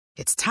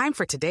It's time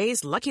for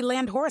today's Lucky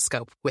Land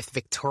horoscope with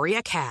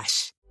Victoria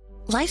Cash.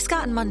 Life's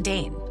gotten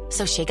mundane,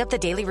 so shake up the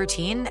daily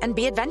routine and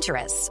be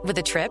adventurous with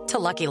a trip to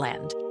Lucky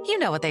Land. You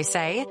know what they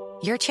say,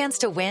 your chance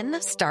to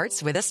win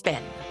starts with a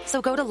spin.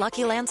 So go to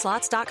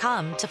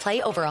LuckyLandSlots.com to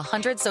play over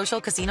 100 social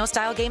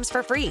casino-style games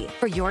for free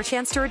for your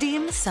chance to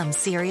redeem some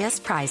serious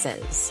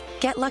prizes.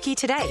 Get lucky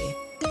today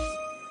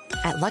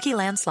at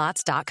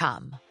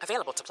LuckyLandSlots.com.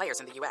 Available to players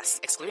in the U.S.,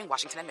 excluding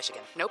Washington and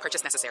Michigan. No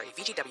purchase necessary.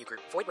 VGW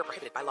Group. Void where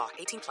prohibited by law.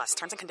 18+.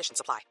 Terms and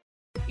conditions apply.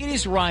 It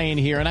is Ryan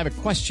here, and I have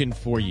a question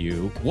for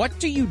you. What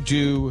do you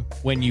do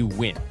when you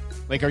win?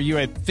 Like, are you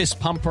a fist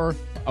pumper,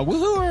 a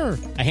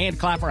woohooer, a hand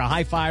clapper, a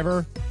high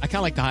fiver? I kind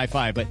of like the high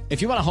five, but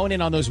if you want to hone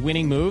in on those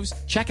winning moves,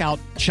 check out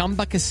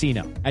Chumba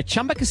Casino. At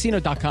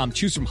ChumbaCasino.com,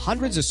 choose from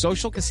hundreds of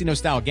social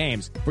casino-style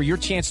games for your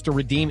chance to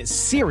redeem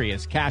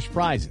serious cash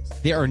prizes.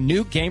 There are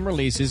new game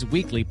releases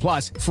weekly,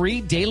 plus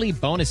free daily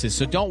bonuses,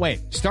 so don't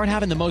wait. Start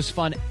having the most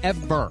fun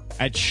ever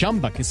at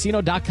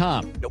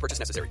ChumbaCasino.com. No purchase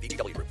necessary.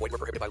 VGW Group. Void where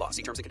prohibited by law.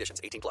 See terms and conditions.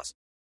 18+.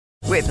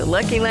 With the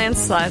Lucky Land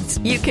Slots,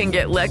 you can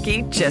get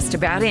lucky just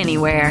about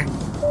anywhere.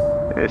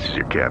 This is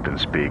your captain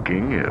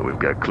speaking. We've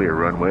got clear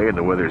runway and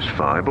the weather's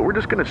fine, but we're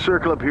just going to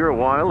circle up here a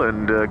while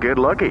and get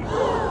lucky.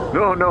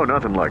 No,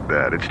 nothing like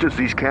that. It's just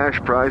these cash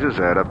prizes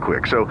add up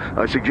quick. So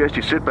I suggest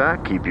you sit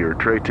back, keep your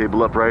tray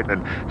table upright,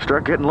 and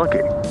start getting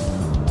lucky.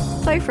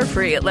 Play for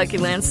free at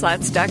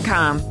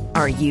LuckyLandSlots.com.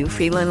 Are you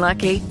feeling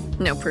lucky?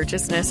 No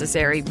purchase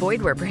necessary.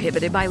 Void where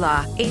prohibited by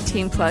law.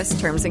 18+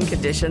 terms and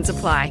conditions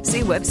apply.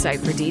 See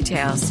website for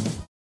details.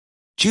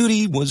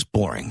 Judy was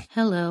boring.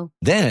 Hello.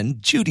 Then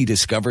Judy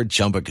discovered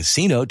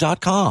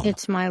ChumbaCasino.com.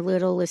 It's my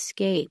little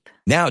escape.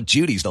 Now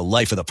Judy's the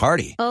life of the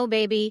party. Oh,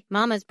 baby,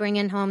 mama's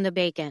bringing home the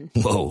bacon.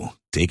 Whoa,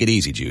 take it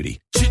easy, Judy.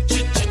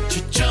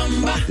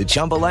 The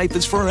Chumba life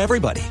is for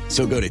everybody.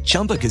 So go to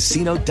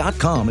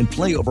ChumbaCasino.com and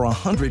play over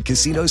 100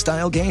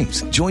 casino-style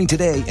games. Join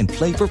today and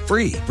play for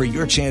free for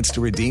your chance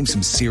to redeem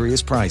some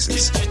serious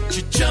prizes.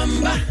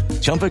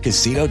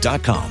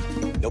 ChumbaCasino.com.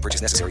 No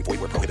purchase necessary. Void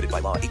where prohibited by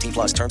law.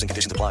 18+. Terms and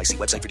conditions apply. See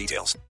website for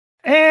details.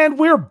 And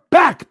we're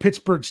back,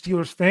 Pittsburgh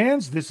Steelers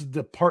fans. This is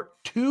the part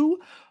two.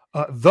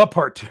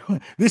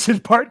 This is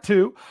part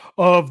two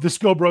of the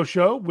Scobro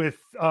Show with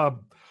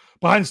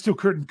Behind the Steel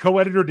Curtain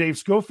co-editor Dave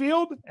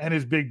Schofield and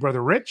his big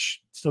brother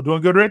Rich. Still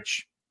doing good,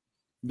 Rich?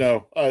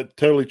 No,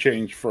 totally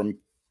changed from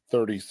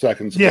 30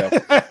 seconds ago.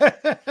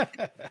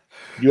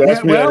 You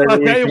asked me that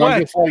every week.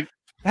 I'll tell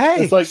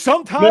you what.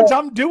 Sometimes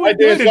I'm doing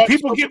good and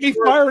people get me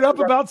fired up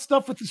about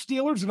stuff with the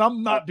Steelers and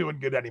I'm not doing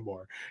good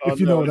anymore. If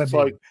you know what I mean.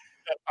 Like,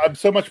 I'm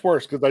so much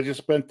worse because I just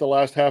spent the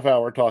last half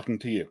hour talking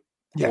to you.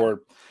 Yeah.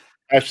 Or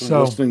actually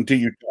listening to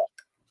you talk.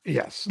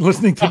 Yes,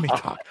 listening to me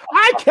talk.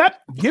 I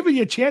kept giving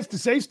you a chance to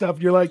say stuff.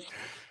 You're like,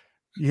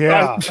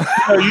 yeah.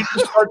 You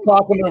just start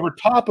talking over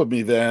top of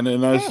me then,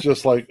 and I was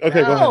just like,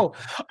 okay, go ahead.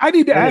 I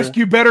need to ask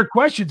you better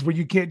questions where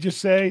you can't just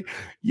say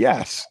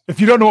yes. If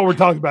you don't know what we're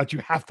talking about, you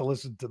have to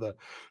listen to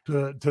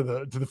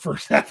the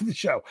first half of the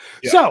show.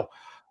 Yeah. So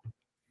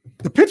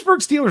the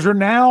Pittsburgh Steelers are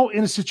now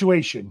in a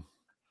situation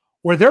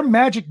where their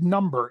magic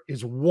number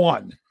is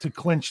 1 to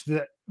clinch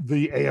the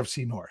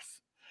AFC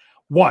North.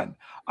 1.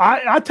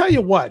 I tell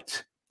you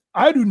what.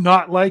 I do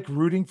not like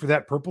rooting for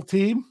that purple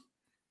team,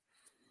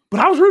 but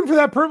I was rooting for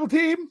that purple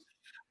team.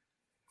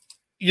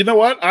 You know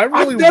what? I've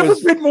never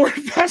been more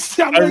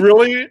invested. I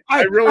really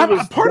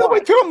was. Part of the way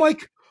too, I'm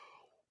like,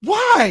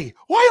 why?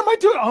 Why am I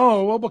doing?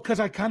 Oh, well, because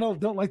I kind of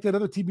don't like that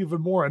other team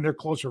even more, and they're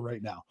closer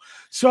right now.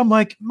 So I'm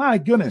like, my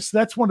goodness,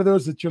 that's one of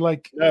those that you're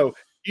like, no.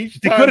 Each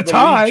time could have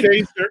tied.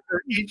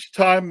 Or each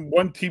time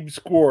one team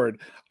scored,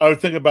 I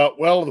would think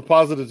about, well, the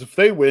positives if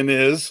they win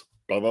is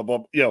blah blah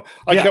blah. You know,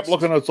 I kept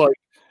looking. It's like.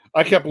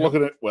 I kept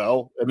looking at,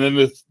 well, and then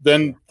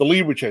the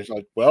lead would change.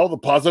 Like, well, the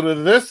positive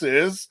of this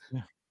is,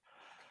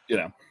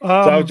 so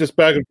I was just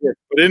back and forth.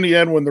 But in the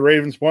end, when the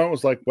Ravens won, it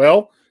was like,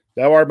 well,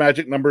 now our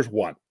magic number's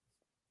 1.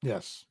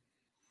 Yes.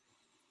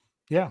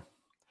 Yeah.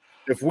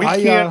 If we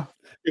can't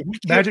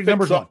magic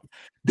number's 1.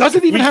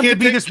 Doesn't even have to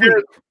be this week.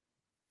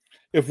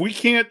 If we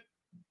can't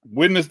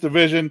win this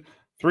division,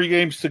 3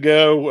 games to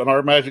go, and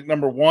our magic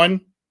number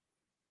 1,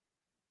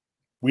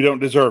 we don't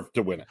deserve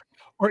to win it.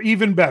 Or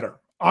even better.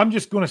 I'm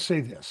just going to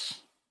say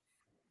this.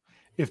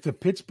 If the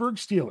Pittsburgh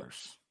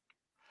Steelers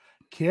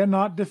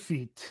cannot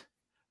defeat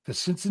the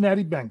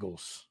Cincinnati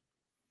Bengals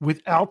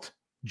without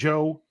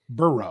Joe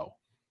Burrow,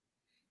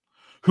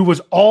 who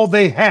was all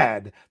they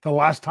had the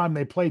last time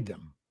they played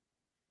them,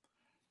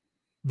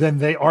 then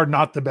they are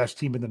not the best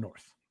team in the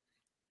North.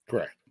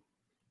 Correct.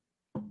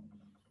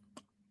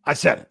 I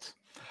said it.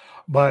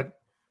 But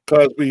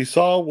because we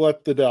saw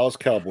what the Dallas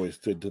Cowboys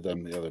did to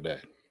them the other day.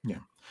 Yeah.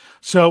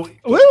 So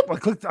I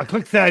clicked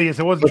Thaddeus.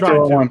 I wasn't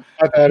trying to.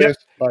 Hi, Thaddeus.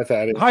 Yep. Bye,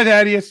 Thaddeus. Hi,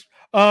 Thaddeus.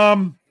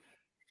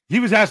 He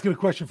was asking a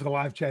question for the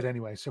live chat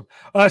anyway. So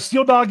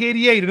Steel Dog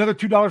 88, another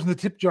 $2 in the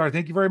tip jar.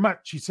 Thank you very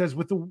much. He says,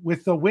 with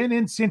the win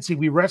in Cincy,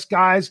 we rest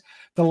guys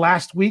the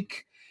last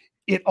week.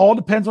 It all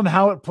depends on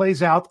how it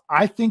plays out.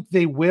 I think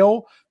they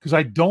will, because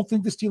I don't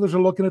think the Steelers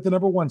are looking at the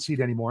number 1 seed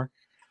anymore.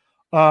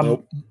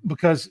 Nope.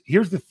 Because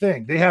here's the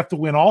thing. They have to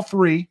win all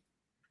 3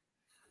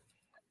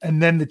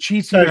 And then the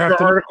Chiefs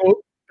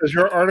as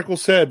your article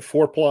said,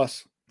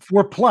 4+.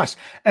 4+.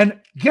 And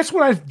guess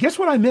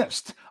what I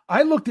missed?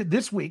 I looked at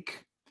this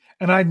week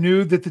and I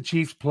knew that the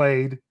Chiefs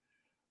played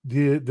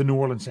the New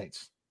Orleans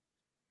Saints.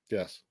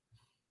 Yes.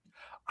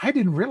 I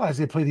didn't realize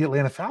they played the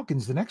Atlanta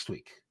Falcons the next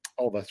week.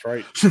 Oh, that's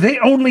right. So they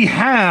only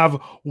have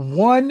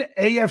one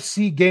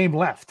AFC game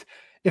left.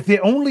 If they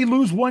only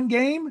lose one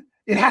game,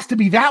 it has to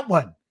be that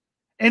one.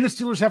 And the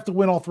Steelers have to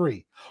win all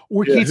three.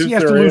 Or KC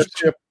has to lose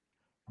two.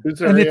 Who's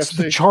their and AFC? It's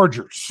the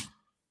Chargers.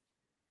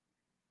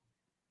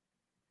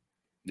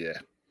 Yeah.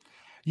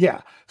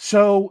 Yeah.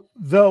 So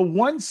the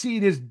 1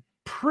 seed is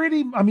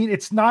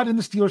it's not in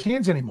the Steelers'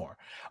 hands anymore.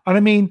 And I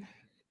mean,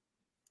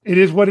 it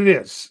is what it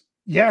is.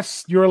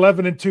 Yes, you're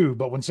 11-2,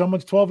 but when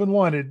someone's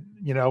 12-1,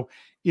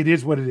 it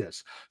is what it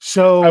is.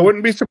 So I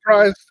wouldn't be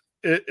surprised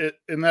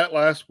in that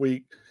last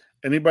week.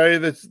 Anybody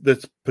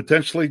that's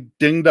potentially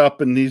dinged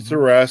up and needs to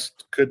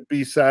rest could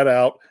be sat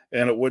out,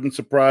 and it wouldn't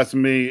surprise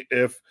me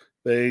if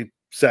they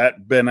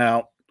sat Ben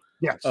out.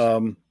 Yes.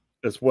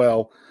 As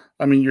well.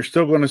 I mean, you're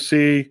still going to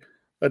see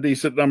a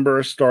decent number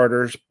of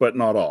starters, but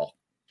not all.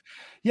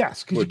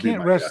 Yes, because you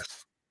can't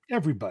rest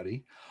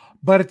everybody.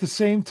 But at the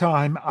same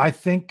time, I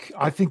think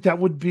that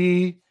would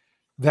be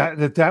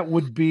that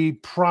would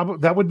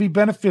be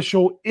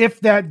beneficial if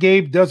that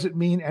game doesn't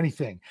mean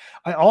anything.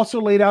 I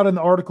also laid out in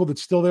the article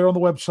that's still there on the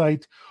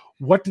website,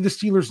 what do the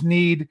Steelers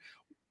need?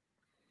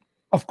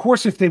 Of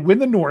course, if they win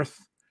the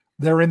North,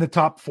 they're in the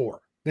top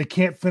 4. They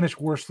can't finish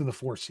worse than the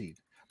 4 seed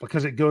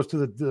because it goes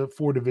to the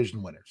 4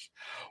 division winners.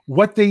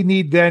 What they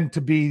need then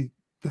to be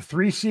the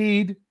 3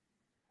 seed,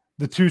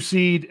 the 2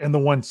 seed, and the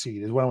 1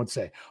 seed is what I would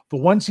say. The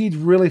 1 seed's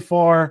really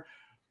far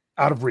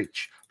out of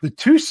reach. The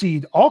 2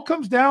 seed all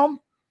comes down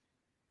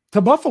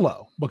to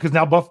Buffalo because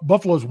now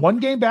Buffalo's 1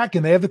 game back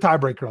and they have the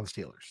tiebreaker on the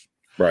Steelers.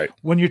 Right.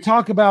 When you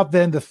talk about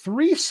then the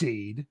 3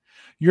 seed,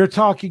 you're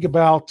talking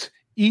about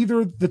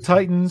either the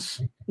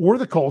Titans or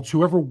the Colts,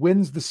 whoever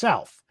wins the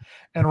South.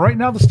 And right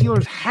now the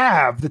Steelers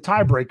have the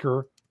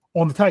tiebreaker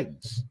on the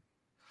Titans.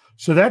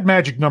 So that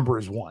magic number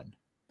is 1.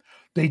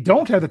 They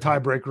don't have the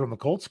tiebreaker on the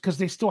Colts because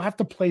they still have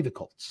to play the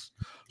Colts.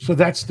 So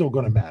that's still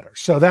going to matter.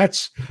 So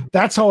that's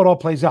how it all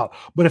plays out.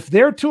 But if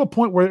they're to a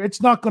point where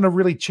it's not going to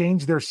really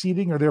change their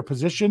seating or their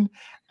position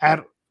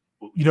at,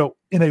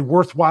 in a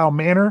worthwhile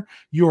manner,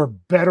 you're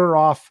better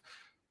off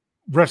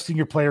resting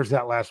your players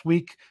that last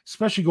week,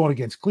 especially going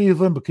against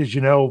Cleveland, because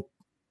you know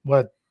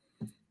what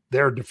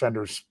their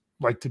defenders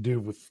like to do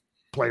with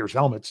players'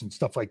 helmets and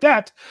stuff like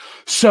that.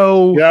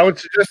 So yeah, I would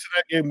suggest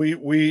in that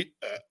game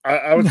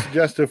I would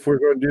suggest if we're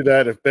going to do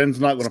that, if Ben's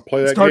not going to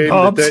play that game,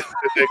 that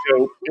they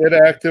go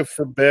inactive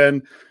for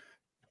Ben,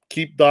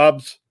 keep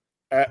Dobbs,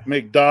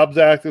 make Dobbs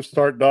active,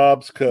 start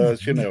Dobbs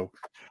because we don't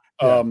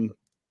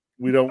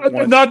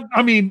want.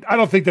 I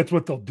don't think that's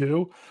what they'll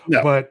do.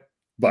 No, but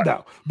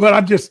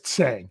I'm just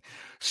saying.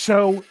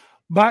 So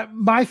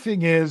my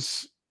thing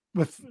is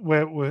with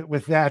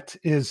that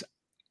is,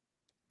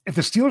 if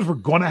the Steelers were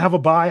going to have a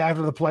bye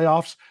after the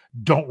playoffs,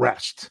 don't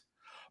rest.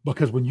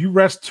 Because when you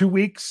rest 2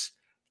 weeks,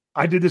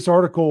 I did this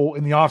article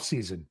in the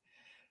offseason.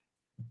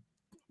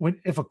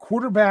 If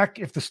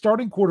the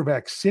starting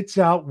quarterback sits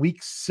out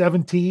week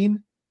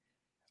 17,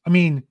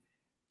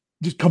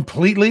 just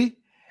completely,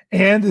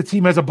 and the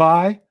team has a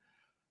bye,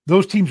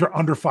 those teams are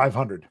under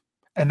 500.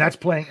 And that's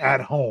playing at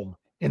home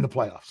in the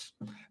playoffs.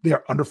 They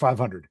are under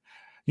 500.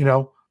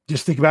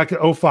 Just think back to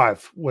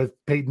 2005 with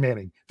Peyton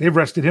Manning. They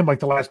rested him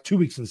like the last 2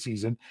 weeks of the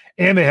season,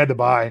 and they had to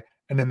bye,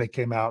 and then they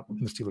came out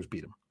and the Steelers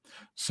beat him.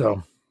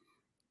 So,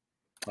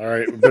 all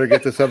right, we better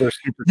get this other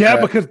super.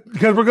 Yeah, because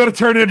we're going to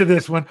turn into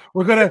this one.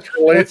 We're going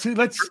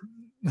to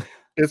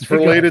It's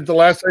related to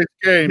last night's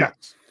game.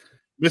 Yes.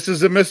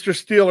 Mrs. and Mr.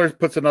 Steelers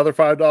puts another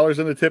 $5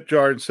 in the tip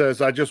jar and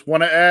says, "I just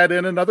want to add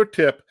in another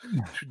tip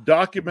to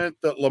document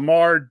that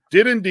Lamar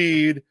did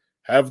indeed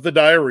have the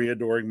diarrhea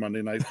during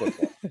Monday Night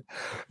Football."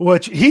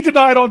 Which he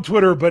denied on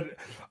Twitter, but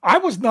I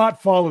was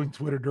not following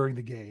Twitter during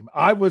the game.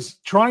 I was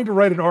trying to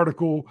write an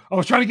article. I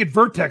was trying to get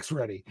Vertex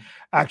ready,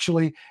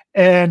 actually,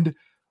 and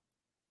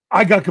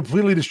I got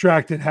completely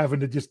distracted having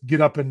to just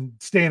get up and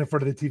stand in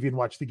front of the TV and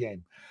watch the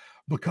game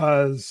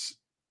because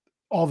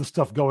all the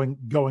stuff going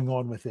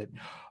on with it.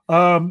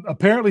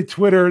 Apparently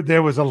Twitter,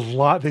 there was a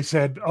lot. They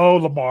said, "Oh,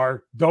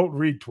 Lamar, don't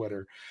read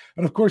Twitter."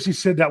 And of course he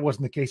said that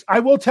wasn't the case. I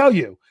will tell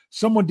you,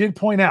 someone did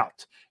point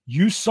out,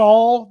 you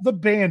saw the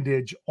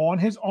bandage on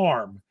his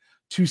arm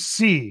to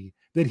see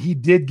that he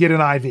did get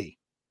an IV.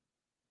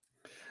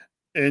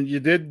 And you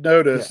did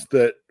notice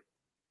that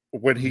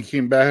when he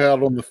came back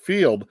out on the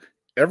field,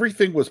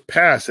 everything was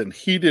pass, and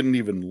he didn't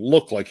even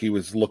look like he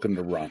was looking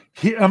to run.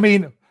 He got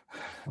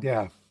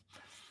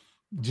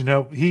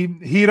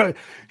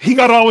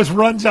all his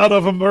runs out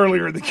of him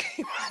earlier in the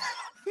game.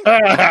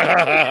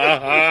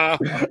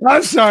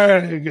 I'm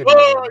sorry.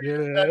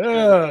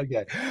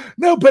 Okay.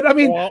 No, but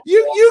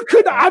you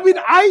could.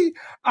 I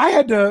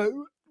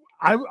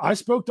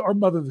spoke to our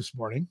mother this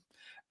morning,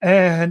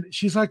 and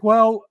she's like,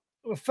 "Well,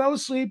 I fell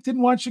asleep,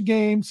 didn't watch the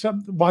game.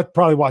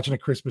 Probably watching a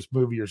Christmas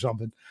movie or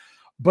something."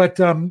 but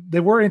they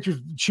were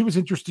interested. She was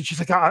interested. She's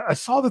like, I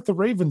saw that the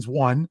Ravens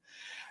won.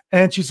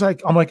 And she's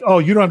like, I'm like, oh,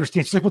 you don't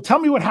understand. She's like, well, tell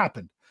me what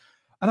happened.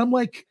 And I'm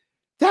like,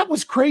 that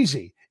was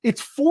crazy.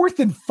 It's 4th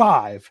and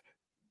 5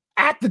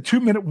 at the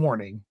 2-minute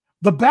warning.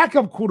 The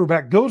backup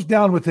quarterback goes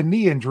down with a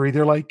knee injury.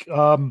 They're like,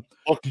 do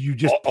you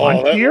just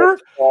punt here?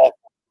 Awful,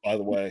 by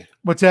the way.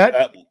 What's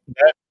that?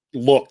 That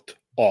looked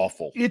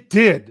awful. It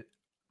did.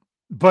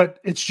 But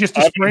it's just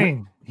a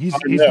sprain. He's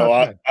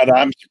not bad.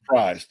 I'm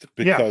surprised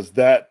because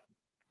that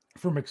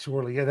for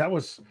McSorley. Yeah,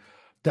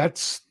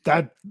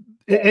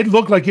 it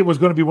looked like it was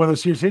going to be one of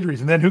those serious injuries.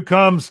 And then who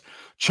comes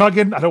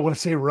chugging? I don't want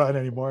to say run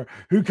anymore.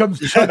 Who comes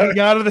chugging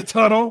out of the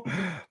tunnel?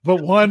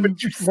 But one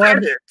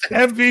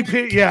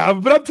MVP. Yeah,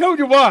 but I'm telling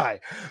you why.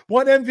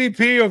 One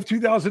MVP of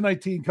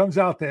 2019 comes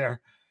out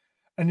there,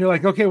 and you're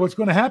like, okay, what's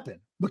going to happen?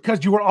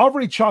 Because you were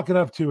already chalking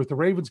up to if the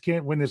Ravens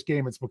can't win this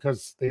game, it's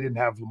because they didn't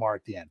have Lamar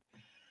at the end.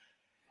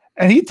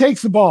 And he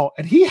takes the ball,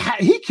 and he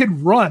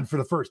can run for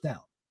the first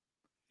down.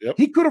 Yep.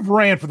 He could have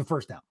ran for the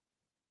first down.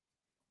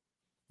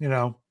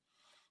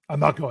 I'm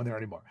not going there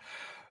anymore.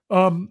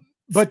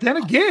 But then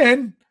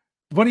again,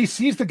 when he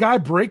sees the guy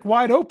break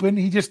wide open,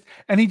 he just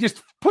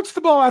puts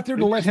the ball out there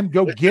to let him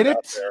go get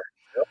it.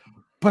 Yep.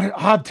 But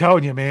I'm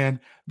telling you, man,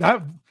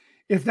 that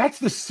if that's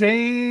the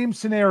same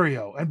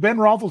scenario, and Ben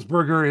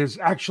Roethlisberger is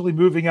actually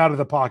moving out of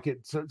the pocket,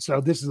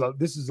 so this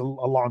is a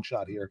long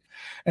shot here,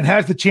 and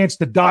has the chance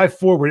to dive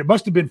forward. It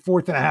must have been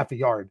 4th and a half a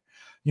yard,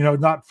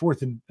 not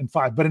 4th and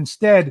 5, but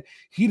instead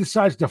he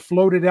decides to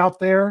float it out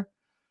there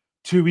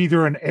to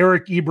either an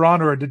Eric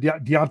Ebron or a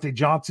Deontay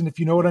Johnson, if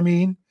you know what I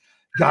mean.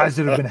 Guys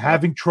that have been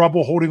having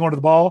trouble holding onto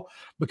the ball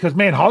because,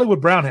 man, Hollywood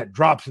Brown had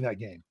drops in that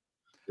game.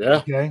 Yeah.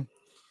 Okay.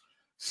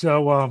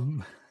 So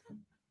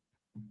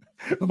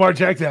Lamar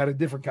Jackson had a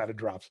different kind of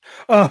drops.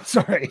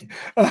 Sorry.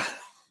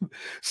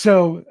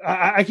 So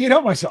I can't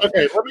help myself.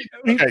 Okay.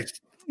 I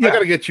got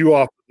to get you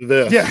off of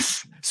this.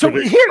 Yes. So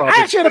here, I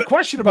actually had a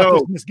question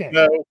about this game.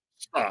 No,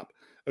 stop.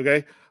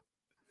 Okay.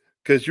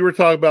 Because you were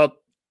talking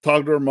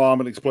to her mom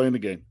and explain the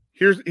game.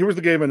 Here was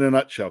the game in a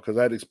nutshell, because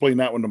I had to explain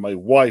that one to my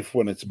wife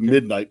when it's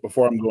midnight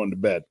before I'm going to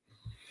bed.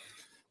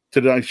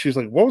 Today, she's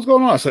like, what was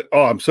going on? I said,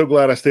 oh, I'm so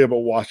glad I stayed up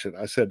and watched it.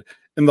 I said,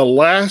 in the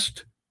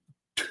last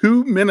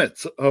 2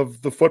 minutes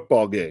of the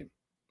football game,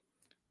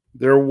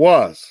 there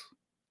was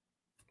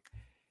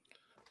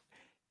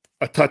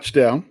a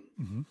touchdown,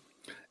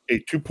 a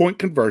 2-point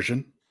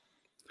conversion,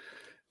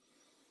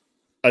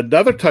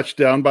 another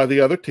touchdown by the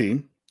other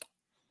team,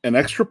 an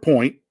extra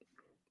point,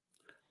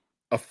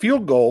 a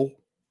field goal,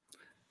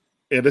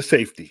 and a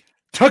safety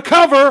to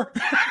cover.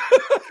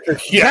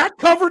 Yeah. That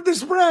covered the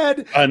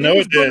spread. I know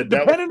it did.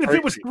 Depending if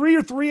it was 3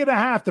 or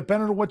 3.5,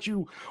 depending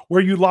on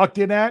where you locked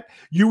in at,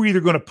 you were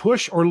either going to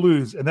push or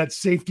lose, and that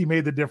safety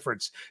made the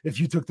difference if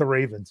you took the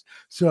Ravens.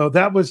 So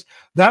that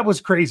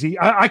was crazy.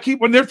 I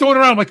keep, when they're throwing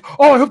around, I'm like,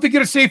 oh, I hope they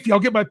get a safety. I'll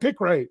get my pick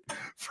right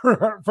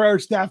for our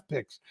staff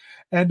picks.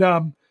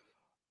 And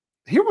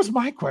here was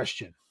my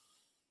question: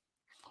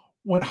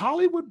 when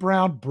Hollywood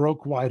Brown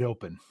broke wide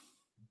open,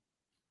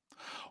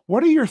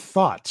 what are your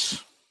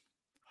thoughts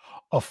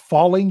of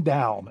falling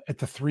down at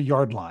the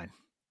 3-yard line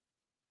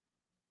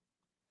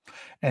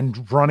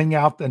and running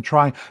out and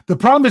trying? The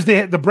problem is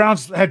the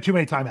Browns had too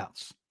many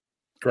timeouts.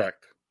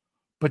 Correct.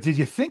 But did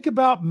you think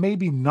about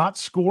maybe not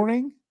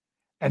scoring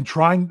and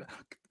trying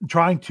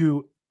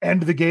to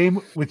end the game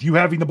with you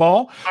having the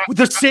ball? With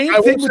the same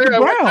thing with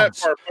the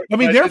Browns.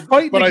 They're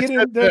fighting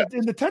to get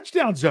in the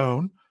touchdown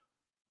zone.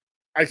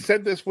 I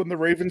said this when the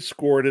Ravens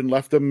scored and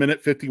left a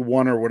minute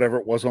 51 or whatever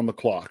it was on the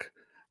clock.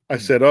 I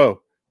said,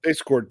 oh, they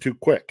scored too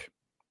quick.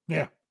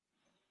 Yeah.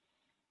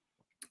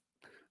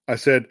 I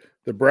said,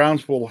 the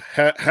Browns will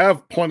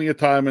have plenty of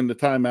time in the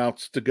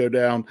timeouts to go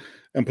down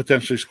and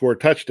potentially score a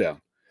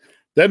touchdown.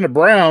 Then the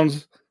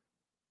Browns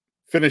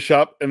finish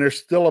up, and there's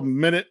still a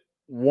minute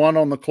 1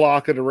 on the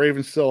clock, and the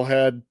Ravens still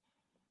had,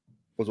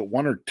 was it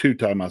 1 or 2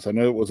 timeouts? I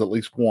know it was at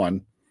least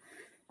 1.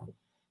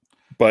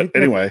 But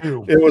anyway,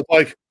 it was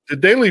like,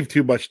 did they leave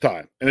too much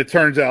time? And it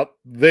turns out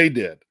they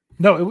did.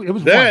 No, it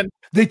was then 1.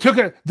 They took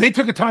a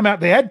timeout.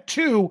 They had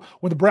 2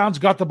 when the Browns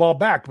got the ball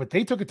back, but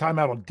they took a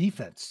timeout on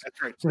defense.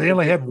 That's right. So they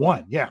only had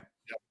 1. Yeah.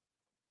 Yep.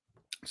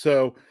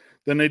 So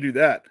then they do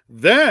that.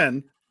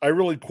 Then I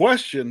really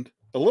questioned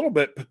a little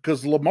bit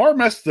because Lamar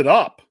messed it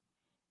up.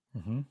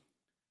 Mm-hmm.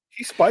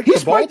 He spiked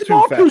the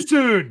ball too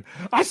soon.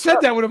 I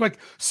said that when I'm like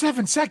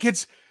 7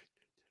 seconds.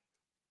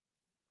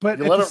 But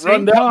you at the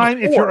same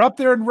time, if you're up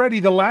there and ready,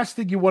 the last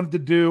thing you wanted to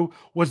do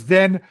was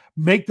then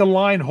make the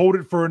line hold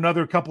it for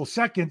another couple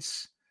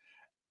seconds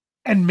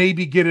and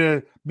maybe get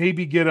a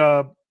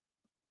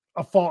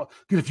fall.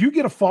 Because if you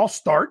get a false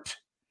start,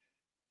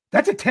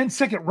 that's a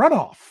 10-second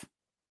runoff.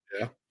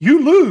 Yeah.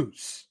 You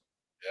lose.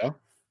 Yeah.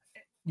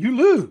 You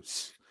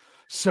lose.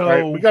 So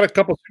right, we got a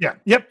couple. Yeah.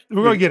 Yep.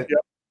 We're going to get it. Yep.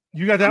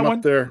 You got that one?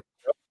 Up there.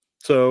 Yep.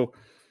 So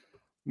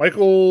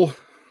Michael,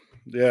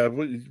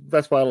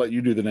 that's why I let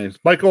you do the names.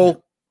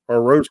 Michael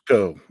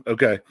Orozco.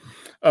 Okay.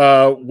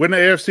 Win the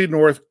AFC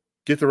North,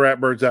 get the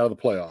Ratbirds out of the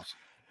playoffs.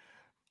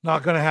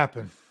 Not going to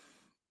happen.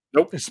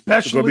 Nope.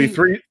 Especially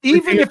three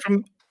teams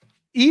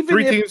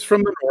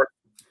from the north.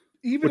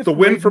 Even with if the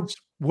win for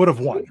would have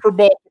won for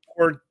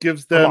Baltimore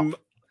gives them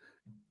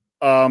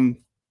a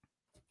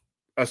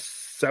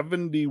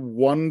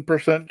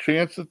 71%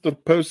 chance at the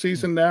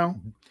postseason now.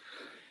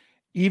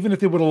 Even if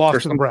they would have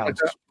lost to the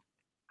Browns,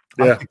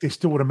 I think they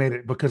still would have made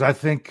it because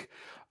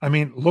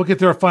look at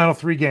their final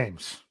 3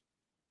 games.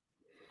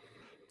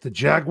 The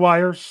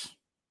Jaguars,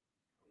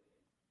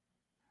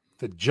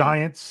 the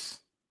Giants,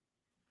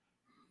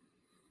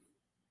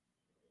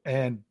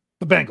 and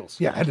the Bengals.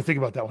 Yeah, I had to think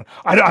about that one.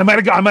 I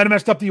might have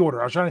messed up the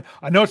order. I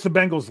know it's the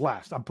Bengals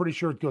last. I'm pretty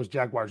sure it goes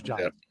Jaguars,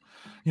 Giants.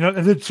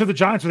 Yeah. So the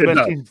Giants are the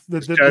best team.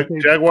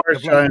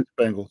 Jaguars, Giants,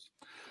 Bengals.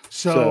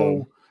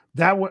 So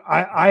that would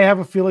I have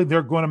a feeling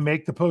they're going to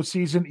make the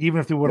postseason,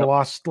 even if they would have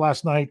lost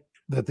last night.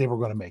 That they were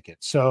going to make it.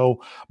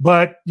 So,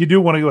 but you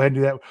do want to go ahead and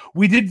do that.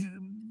 We did.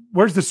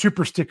 Where's the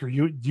super sticker?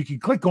 You can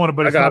click on it,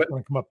 but it's not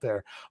going to come up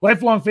there.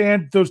 Lifelong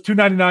fan, those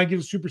 $2.99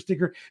 gives a super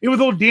sticker. It was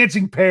a little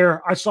dancing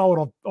pear. I saw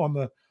it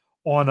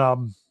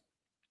on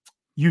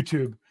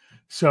YouTube.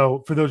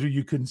 So for those of you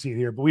who couldn't see it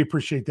here, but we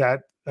appreciate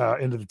that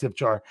into the tip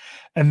jar.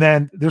 And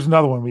then there's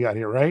another one we got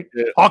here, right?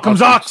 Yeah.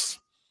 Occam's Ox.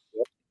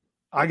 Yep.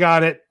 I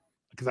got it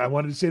because I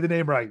wanted to say the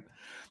name right.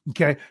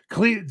 Okay,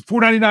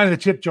 $4.99 in the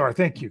chip jar.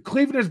 Thank you.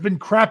 Cleveland has been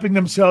crapping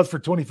themselves for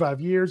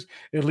 25 years.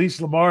 At least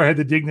Lamar had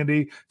the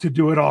dignity to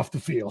do it off the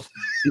field.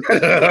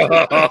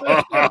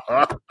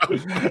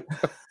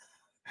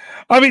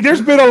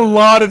 There's been a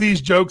lot of these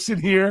jokes in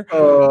here.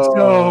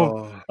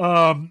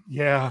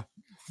 Yeah,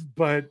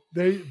 but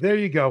there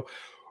you go.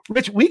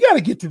 Rich, we got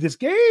to get to this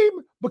game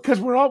because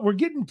we're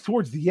getting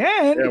towards the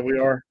end. Yeah, we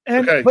are.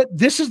 But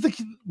this is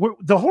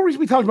the whole reason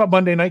we talked about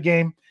Monday night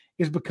game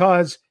is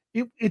because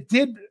it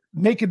did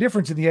make a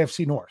difference in the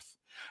AFC North.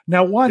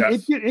 Now,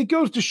 it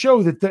goes to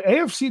show that the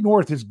AFC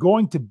North is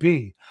going to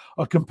be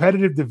a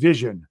competitive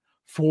division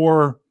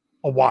for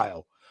a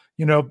while.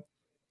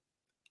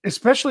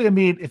 Especially,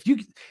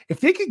 if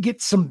they could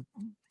get some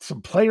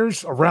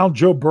players around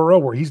Joe Burrow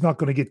where he's not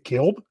going to get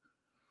killed,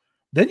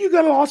 then you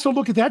got to also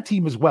look at that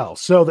team as well.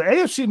 So the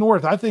AFC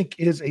North, I think,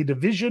 is a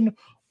division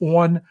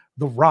on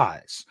the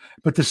rise,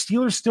 but the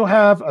Steelers still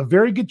have a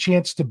very good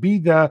chance to be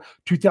the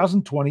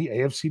 2020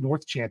 AFC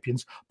North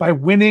champions by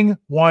winning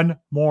one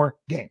more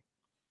game.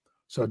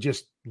 So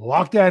just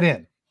lock that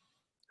in.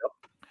 Yep.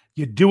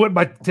 You do it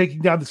by taking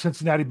down the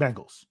Cincinnati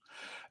Bengals.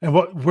 And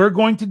what we're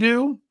going to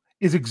do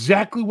is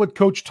exactly what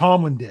Coach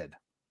Tomlin did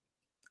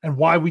and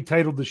why we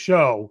titled the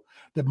show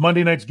that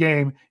Monday night's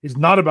game is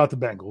not about the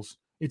Bengals.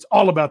 It's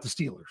all about the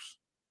Steelers,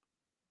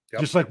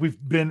 just like we've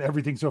been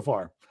everything so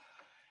far.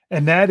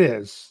 And that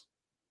is,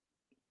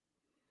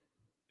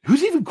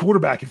 who's even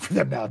quarterbacking for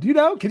them now? Do you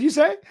know? Can you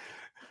say?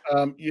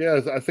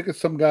 Yeah, I think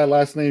it's some guy.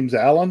 Last name's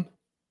Allen.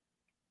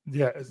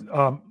 Yeah.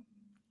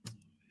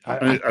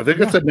 I think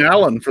it's an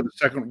Allen for the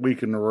second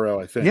week in a row.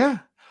 I think. Yeah,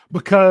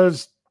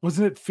 because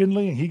wasn't it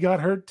Finley and he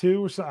got hurt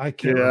too, or something? I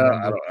can't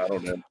remember. I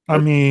don't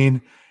know.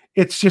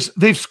 It's just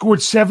they've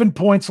scored 7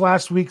 points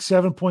last week,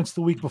 7 points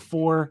the week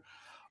before.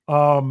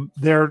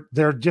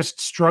 They're just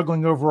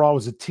struggling overall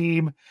as a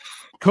team.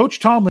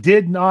 Coach Tomlin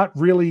did not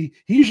really,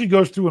 he usually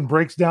goes through and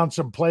breaks down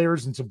some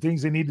players and some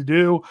things they need to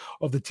do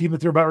of the team that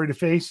they're about ready to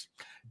face.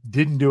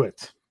 Didn't do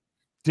it.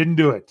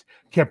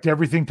 Kept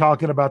everything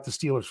talking about the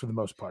Steelers for the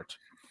most part.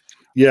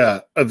 Yeah.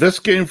 This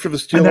game for the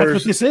Steelers. And that's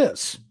what this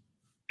is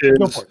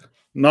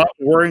not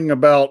worrying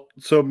about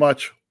so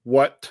much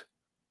what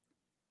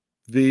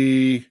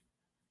the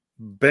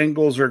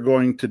Bengals are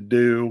going to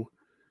do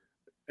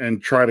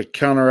and try to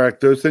counteract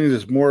those things.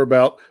 It's more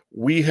about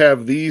we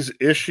have these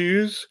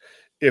issues.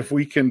 If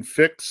we can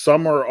fix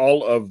some or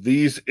all of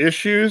these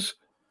issues,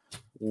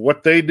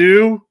 what they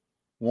do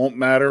won't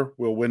matter.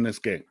 We'll win this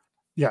game.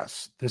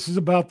 Yes, this is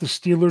about the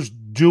Steelers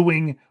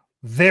doing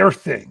their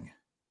thing.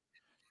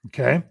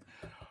 Okay?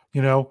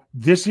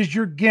 This is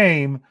your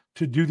game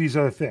to do these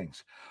other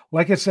things.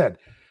 Like I said,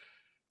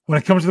 when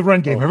it comes to the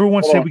run game,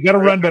 everyone say we got to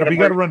run better. We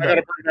got to run better. I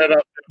got to bring that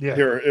up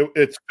here.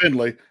 It's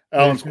Finley.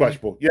 Allen's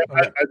questionable. Yeah,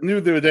 I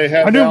knew that they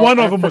had. I knew one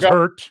of them was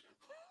hurt.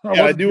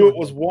 I knew it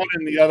was one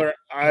and the other.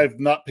 I've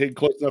not paid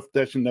close enough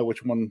attention to know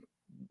which one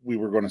we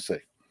were going to see.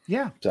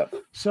 Yeah.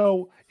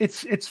 So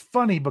it's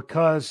funny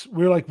because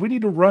we're like, we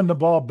need to run the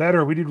ball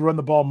better. We need to run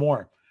the ball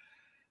more.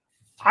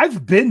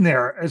 I've been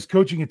there as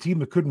coaching a team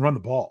that couldn't run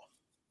the ball.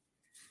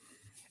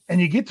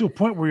 And you get to a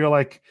point where you're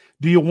like,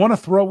 do you want to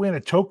throw in a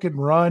token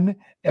run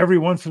every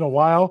once in a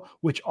while,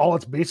 which all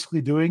it's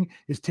basically doing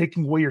is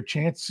taking away your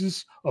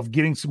chances of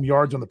getting some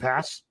yards on the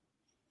pass?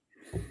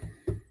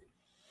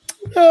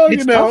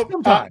 It's tough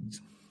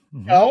sometimes.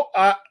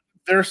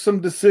 There's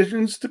some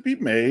decisions to be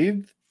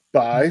made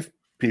by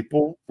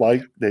people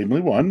like,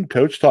 namely one,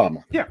 Coach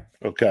Tomlin. Yeah.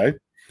 Okay.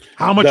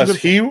 How much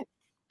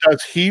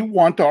does he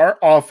want our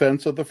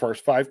offense of the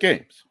first 5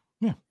 games?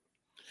 Yeah.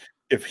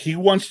 If he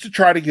wants to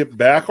try to get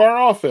back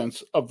our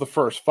offense of the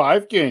first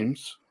 5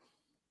 games,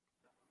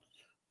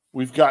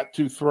 we've got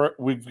to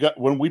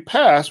when we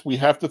pass, we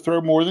have to throw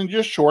more than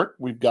just short.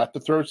 We've got to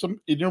throw some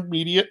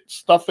intermediate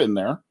stuff in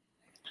there.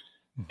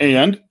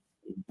 And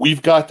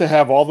We've got to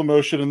have all the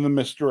motion in the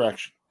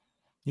misdirection.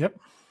 Yep.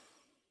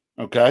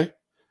 Okay.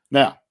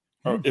 Now,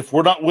 if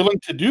we're not willing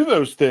to do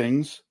those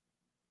things,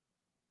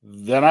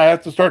 then I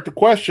have to start to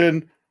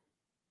question,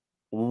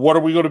 what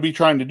are we going to be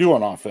trying to do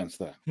on offense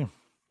then? Yeah.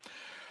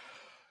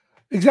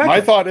 Exactly.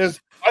 My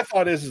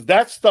thought is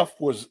that stuff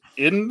was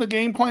in the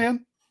game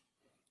plan.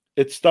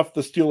 It's stuff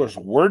the Steelers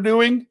were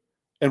doing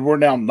and we're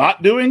now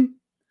not doing.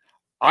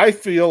 I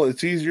feel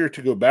it's easier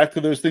to go back to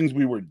those things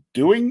we were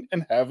doing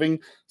and having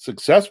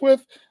success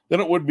with than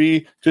it would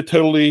be to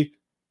totally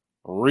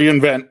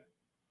reinvent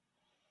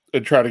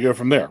and try to go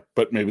from there.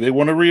 But maybe they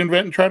want to reinvent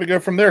and try to go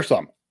from there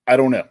some. I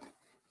don't know.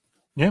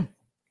 Yeah.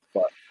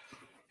 But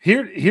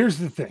here's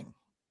the thing.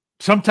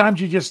 Sometimes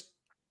you just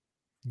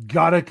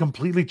gotta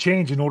completely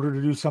change in order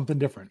to do something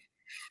different.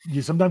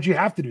 Sometimes you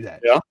have to do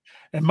that. Yeah.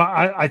 And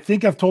I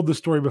think I've told this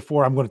story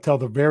before. I'm going to tell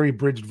the very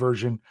abridged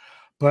version,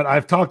 but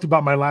I've talked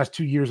about my last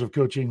 2 years of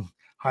coaching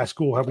high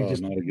school. How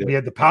we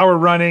had the power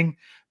running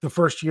the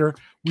first year.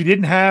 We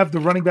didn't have the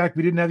running back.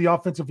 We didn't have the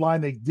offensive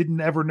line. They didn't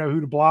ever know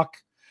who to block.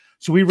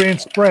 So we ran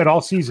spread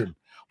all season.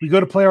 We go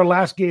to play our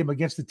last game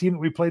against the team that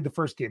we played the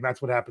first game.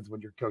 That's what happens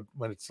when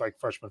when it's like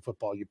freshman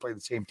football. You play the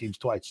same teams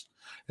twice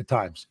at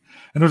times.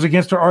 And it was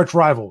against our arch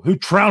rival who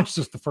trounced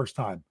us the first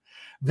time.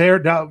 They're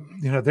now,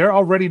 they're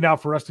all ready now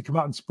for us to come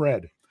out and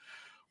spread.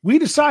 We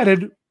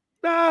decided,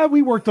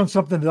 we worked on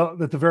something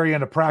at the very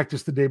end of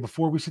practice the day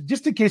before. We said,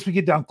 just in case we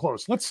get down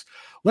close, let's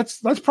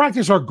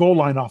practice our goal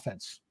line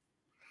offense.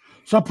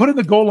 So I put in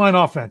the goal line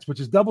offense,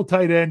 which is double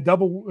tight end,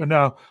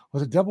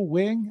 was it double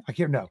wing? I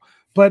can't know.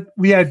 But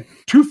we had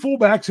 2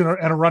 fullbacks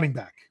and a running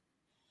back.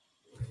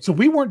 So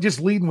we weren't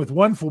just leading with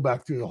 1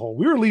 fullback through the hole.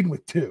 We were leading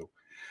with 2.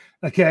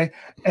 Okay.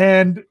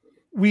 And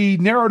we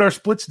narrowed our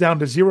splits down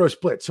to 0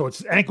 splits. So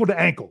it's ankle to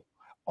ankle,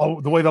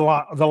 the way the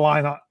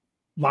line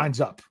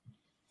lines up.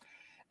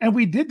 And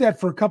we did that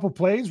for a couple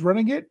plays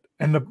running it.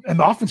 And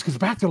the offense goes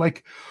back. They're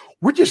like,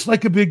 we're just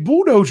like a big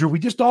bulldozer. We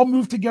just all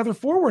move together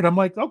forward. I'm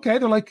like, okay.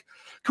 They're like,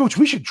 Coach,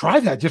 we should try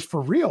that just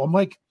for real. I'm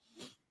like,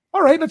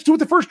 all right, let's do it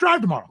the first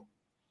drive tomorrow.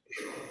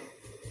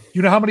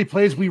 You know how many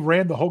plays we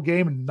ran the whole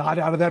game and not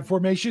out of that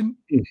formation?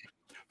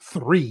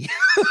 3.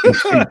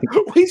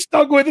 We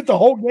stuck with it the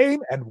whole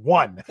game and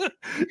won.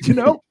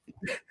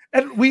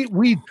 And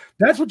we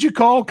that's what you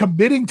call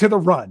committing to the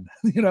run,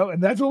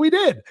 and that's what we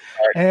did.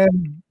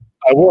 And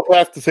I will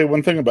have to say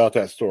one thing about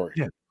that story.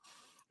 Yeah.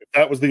 If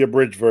that was the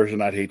abridged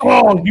version, I'd hate to.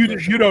 Oh, you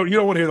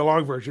don't want to hear the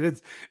long version.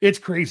 It's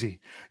crazy.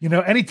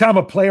 Anytime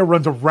a player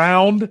runs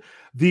around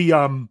the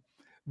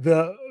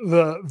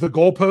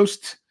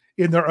goalpost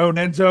in their own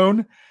end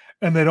zone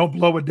and they don't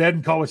blow it dead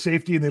and call a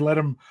safety and they let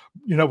them,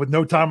 with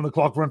no time on the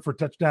clock run for a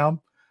touchdown,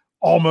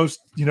 almost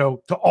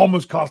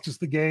cost us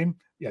the game.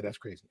 Yeah, that's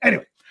crazy.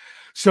 Anyway,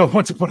 so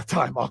once upon a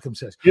time, Malcolm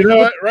says, you know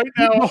what? Right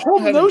now, the whole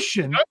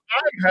notion. I'm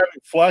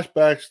having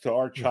flashbacks to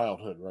our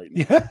childhood right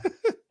now. Yeah.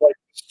 Like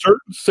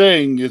certain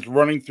saying is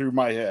running through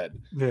my head.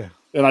 Yeah.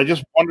 And I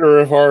just wonder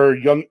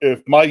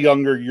if my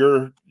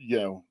younger,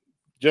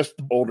 just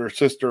older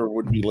sister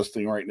would be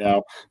listening right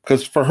now.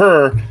 Because for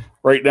her,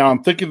 right now,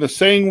 I'm thinking the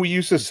saying we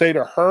used to say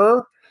to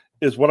her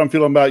is what I'm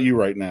feeling about you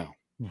right now.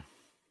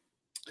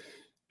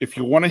 If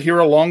you want to hear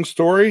a long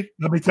story,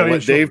 let me tell you.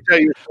 Dave tell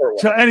you.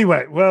 So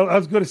anyway, well, I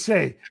was going to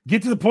say,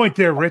 get to the point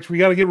there, Rich. We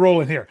got to get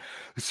rolling here.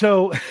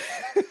 So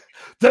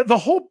the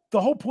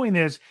whole point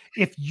is,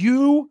 if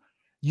you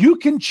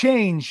can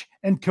change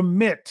and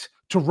commit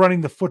to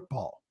running the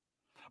football,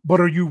 but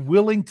are you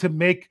willing to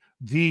make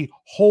the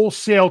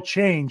wholesale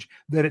change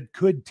that it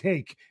could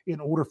take in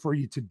order for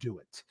you to do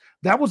it?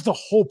 That was the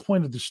whole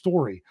point of the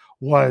story.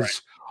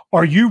 Was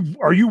right.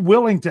 Are you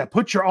willing to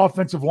put your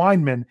offensive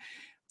linemen,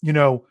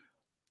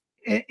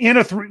 in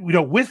a 3,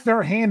 with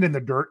their hand in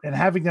the dirt and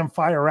having them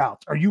fire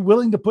out? Are you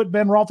willing to put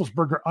Ben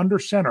Roethlisberger under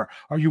center?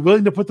 Are you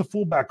willing to put the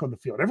fullback on the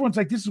field? Everyone's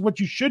like, this is what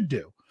you should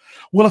do.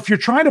 Well, if you're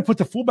trying to put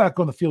the fullback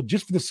on the field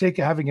just for the sake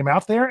of having him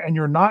out there and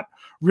you're not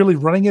really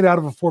running it out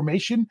of a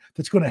formation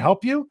that's going to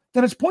help you,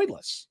 then it's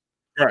pointless.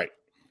 Right.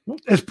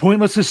 As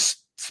pointless as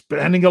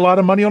spending a lot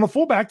of money on a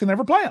fullback to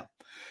never play him,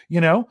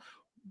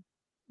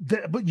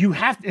 but you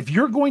have, if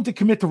you're going to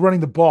commit to running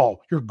the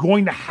ball, you're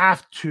going to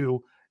have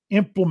to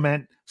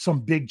implement some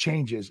big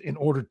changes in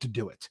order to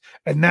do it.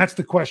 And that's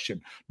the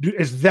question.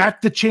 Is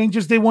that the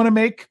changes they want to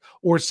make,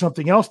 or is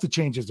something else the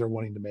changes they're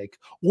wanting to make?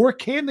 Or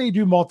can they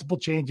do multiple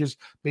changes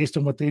based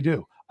on what they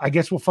do? I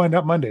guess we'll find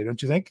out Monday, don't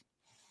you think?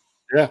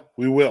 Yeah,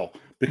 we will.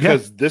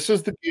 Because this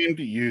is the game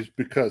to use,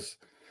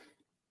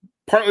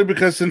 partly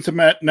because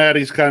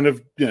Cincinnati's kind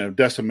of,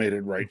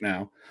 decimated right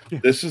now. Yeah.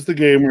 This is the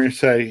game where you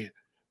say,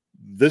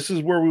 this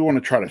is where we want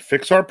to try to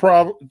fix our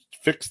problem,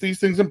 fix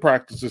these things in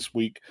practice this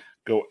week,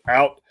 go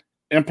out,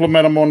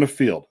 implement them on the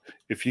field.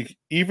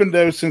 Even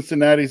though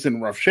Cincinnati's in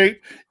rough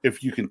shape,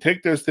 if you can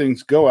take those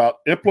things, go out,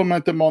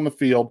 implement them on the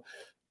field,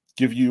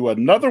 give you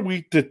another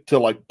week to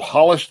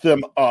polish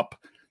them up,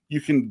 you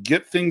can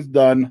get things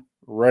done,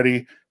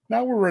 ready.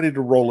 Now we're ready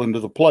to roll into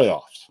the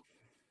playoffs.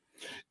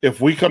 If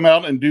we come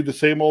out and do the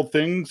same old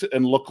things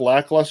and look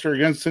lackluster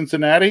against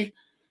Cincinnati,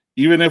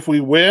 even if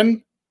we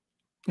win,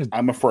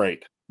 I'm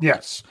afraid.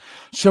 Yes.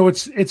 So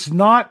it's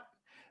not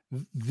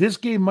this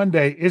game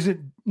Monday isn't,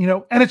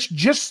 and it's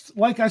just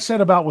like I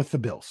said about with the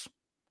Bills.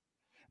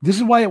 This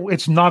is why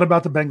it's not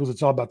about the Bengals.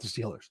 It's all about the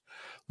Steelers.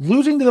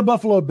 Losing to the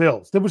Buffalo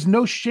Bills. There was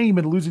no shame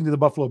in losing to the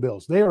Buffalo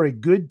Bills. They are a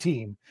good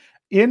team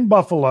in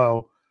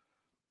Buffalo.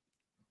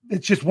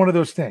 It's just one of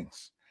those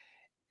things.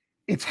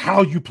 It's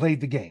how you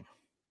played the game.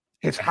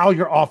 It's how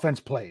your offense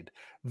played.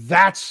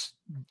 That's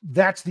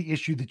the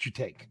issue that you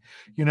take,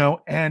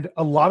 and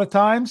a lot of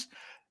times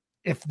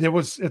if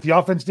the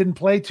offense didn't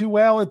play too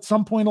well at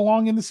some point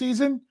along in the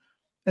season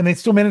and they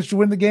still managed to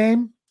win the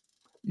game,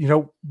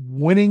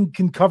 winning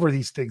can cover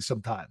these things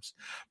sometimes.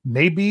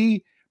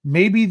 Maybe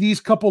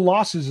these couple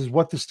losses is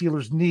what the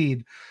Steelers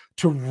need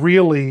to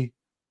really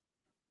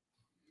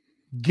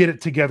get it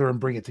together and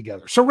bring it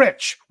together. So,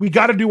 Rich, we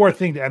got to do our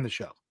thing to end the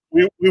show.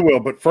 We will,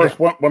 but first,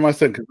 one last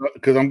thing,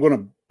 because I'm going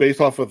to,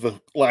 based off of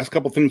the last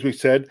couple of things we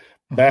said,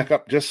 back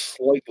up just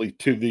slightly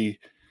to the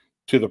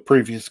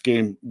previous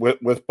game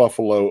with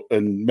Buffalo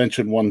and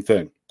mention one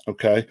thing.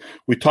 Okay,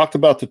 we talked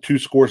about the 2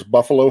 scores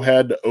Buffalo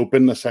had to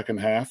open the second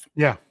half.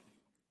 Yeah.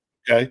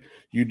 Okay,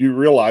 you do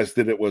realize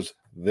that it was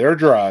their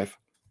drive.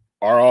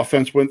 Our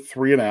offense went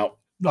 3 and out.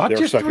 Not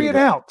just 3 and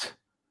out.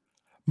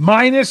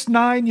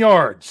 -9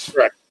 yards.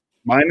 Correct.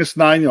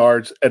 -9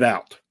 yards and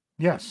out.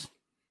 Yes.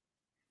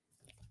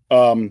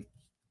 Yeah.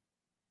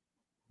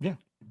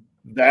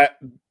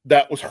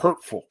 That was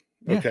hurtful.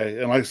 Okay.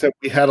 Yeah. And like I said,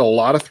 we had a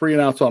lot of 3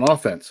 and outs on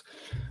offense.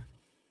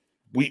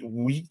 We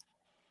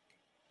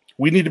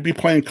need to be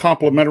playing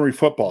complementary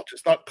football,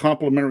 just not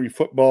complementary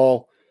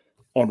football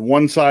on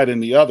one side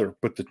and the other,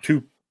 but the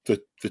two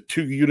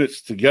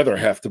units together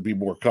have to be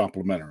more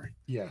complementary.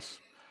 Yes.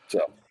 So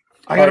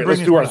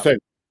let's do our thing.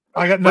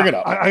 I got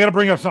to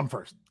bring up something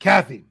first.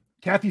 Kathy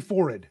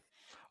Forrid.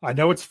 I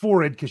know it's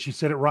Forrid because she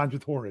said it rhymes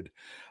with horrid.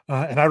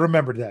 And I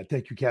remembered that.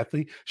 Thank you,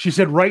 Kathy. She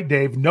said, right,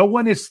 Dave, no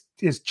one is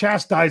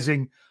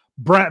chastising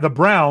the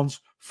Browns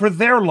for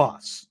their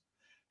loss.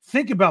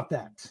 Think about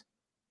that.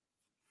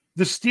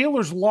 The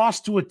Steelers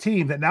lost to a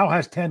team that now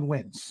has 10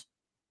 wins.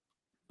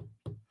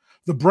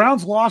 The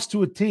Browns lost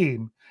to a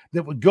team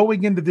that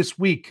going into this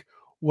week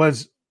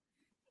was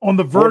on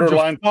the verge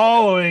of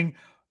falling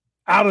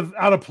out of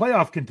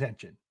playoff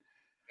contention.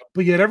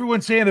 But yet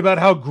everyone's saying about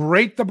how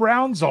great the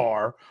Browns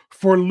are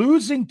for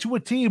losing to a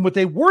team with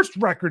a worse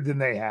record than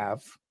they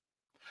have.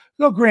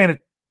 Well, granted,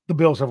 the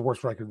Bills have a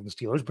worse record than the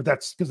Steelers, but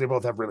that's because they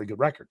both have really good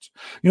records.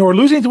 We're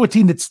losing to a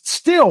team that's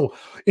still,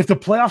 if the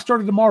playoffs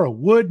started tomorrow,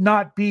 would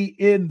not be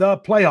in the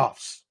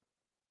playoffs.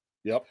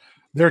 Yep.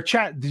 They're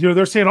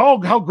saying,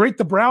 oh, how great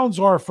the Browns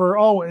are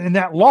in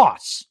that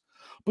loss.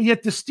 But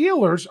yet the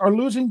Steelers are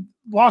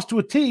lost to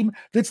a team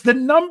that's the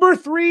number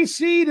 3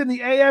 seed in the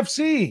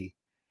AFC.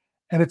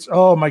 And it's,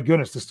 oh my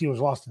goodness, the Steelers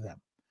lost to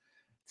them.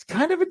 It's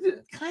kind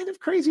of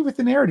crazy with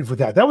the narrative with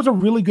that. That was a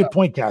really good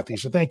point, Kathy.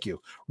 So thank you.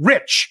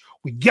 Rich,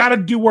 we got to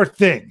do our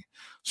thing.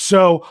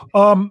 So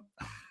I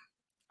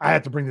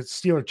have to bring the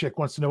Steeler chick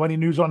wants to know any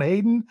news on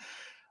Hayden.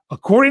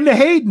 According to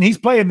Hayden, he's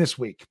playing this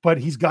week, but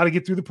he's got to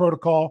get through the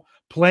protocol.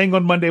 Playing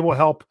on Monday will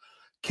help.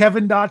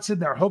 Kevin Dotson,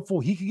 they're hopeful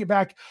he can get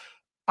back.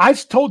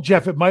 I've told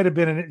Jeff it might have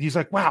been, he's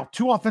like, wow,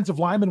 2 offensive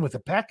linemen with a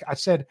pec. I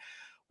said,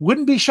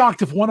 wouldn't be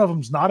shocked if one of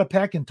them's not a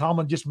pec, and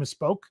Tomlin just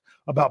misspoke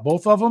about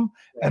both of them,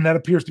 and that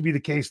appears to be the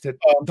case that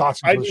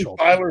Dotson I knew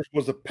Tyler's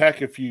was a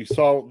pec. If you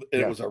saw,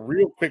 it was a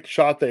real quick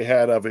shot they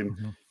had of him.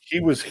 Mm-hmm. He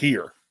was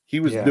here. He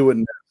was doing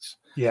this.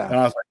 Yeah. And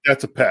I was like,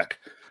 that's a pec.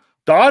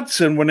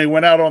 Dodson, when they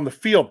went out on the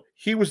field,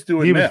 he was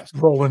doing this.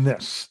 Was rolling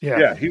this.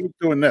 Yeah, he was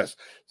doing this.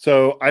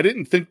 So I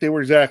didn't think they were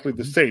exactly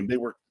the same. They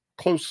were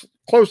close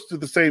to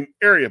the same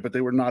area, but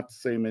they were not the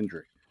same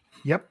injury.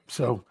 Yep.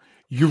 So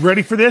you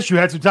ready for this? You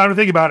had some time to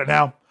think about it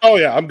now. Oh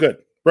yeah, I'm good.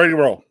 Ready to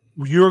roll.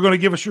 You're going to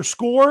give us your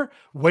score.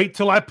 Wait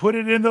till I put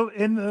it in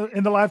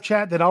the live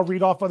chat, then I'll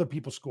read off other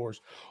people's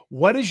scores.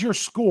 What is your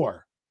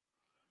score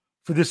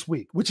for this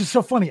week? Which is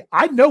so funny.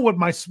 I know what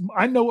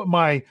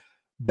my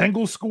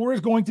Bengals score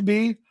is going to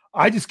be.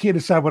 I just can't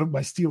decide what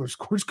my Steelers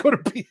score is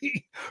going to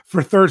be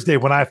for Thursday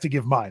when I have to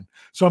give mine.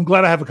 So I'm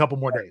glad I have a couple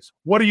more days.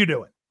 What are you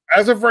doing?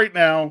 As of right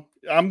now,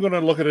 I'm going to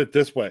look at it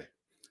this way.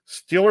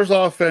 Steelers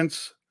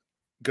offense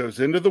goes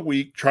into the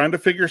week trying to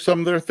figure some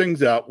of their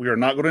things out. We are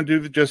not going to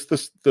do just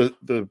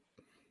the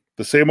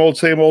same old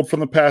from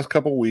the past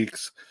couple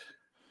weeks.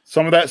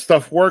 Some of that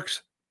stuff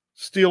works.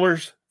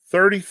 Steelers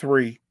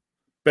 33,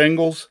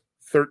 Bengals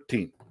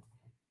 13.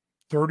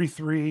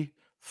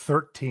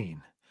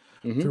 33-13.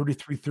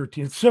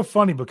 33-13. It's so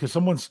funny because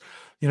someone's,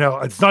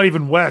 it's not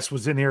even Wes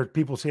was in here.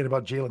 People saying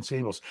about Jalen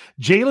Samuels.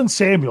 Jalen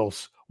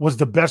Samuels was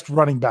the best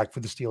running back for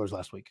the Steelers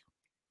last week.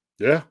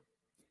 Yeah.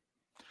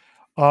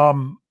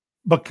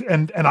 But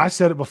I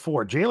said it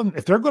before, Jalen,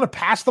 if they're going to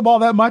pass the ball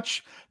that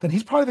much, then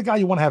he's probably the guy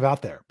you want to have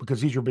out there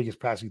because he's your biggest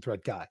passing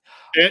threat guy.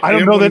 I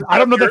don't know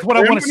that's what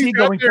I want to see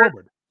going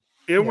forward.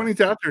 And when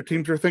he's out there,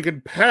 teams are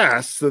thinking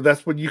pass, so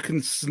that's when you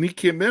can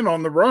sneak him in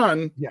on the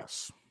run.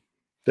 Yes.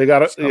 They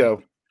got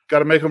to, got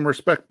to make them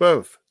respect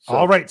both. So.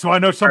 All right. So I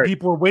know some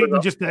people are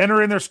waiting just to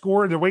enter in their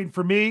score. They're waiting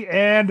for me.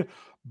 And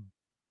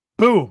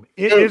Boom.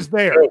 It is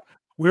there.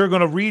 We're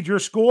going to read your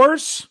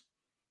scores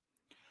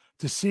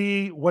to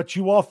see what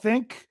you all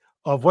think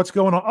of what's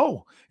going on.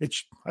 Oh, I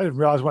didn't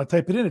realize when I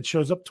type it in, it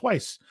shows up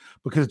twice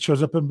because it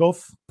shows up in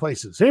both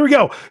places. Here we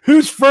go.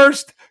 Who's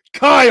first?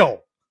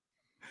 Kyle.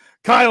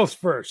 Kyle's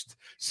first.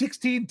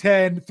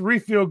 16-10, 3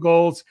 field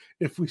goals.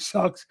 If we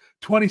suck,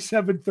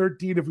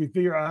 27-13 if we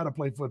figure out how to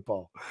play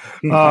football.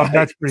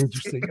 That's pretty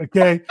interesting.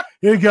 Okay,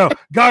 here you go.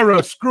 Gyro,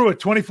 screw it.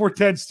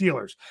 24-10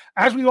 Steelers.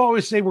 As we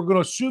always say, we're going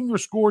to assume your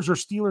scores are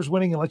Steelers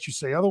winning and let you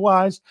say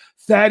otherwise.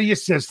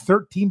 Thaddeus says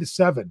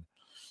 13-7.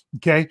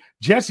 Okay,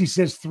 Jesse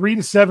says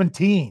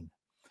 3-17.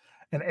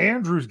 And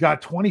Andrew's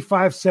got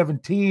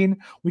 25-17.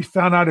 We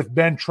found out if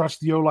Ben trusts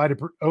the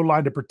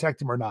O-line to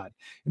protect him or not.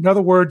 In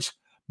other words,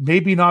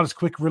 maybe not as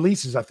quick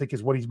releases, I think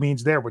is what he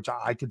means there, which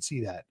I can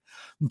see that.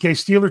 Okay,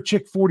 Steeler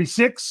Chick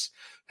 46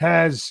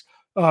 has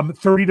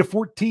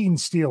 30-14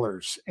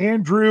 Steelers.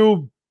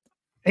 Andrew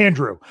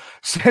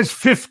says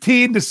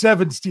 15-7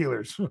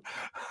 Steelers.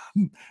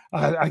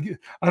 I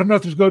don't know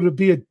if there's going to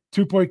be a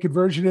 2-point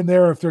conversion in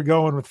there or if they're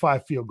going with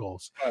 5 field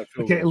goals.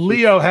 Okay,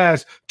 Leo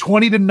has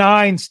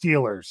 20-9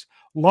 Steelers.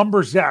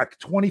 Lumberzack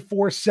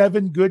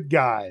 24-7 good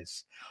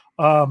guys.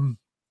 Sean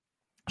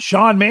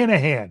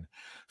Manahan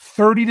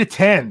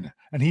 30-10,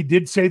 and he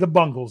did say the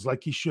Bungles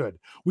like he should.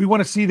 We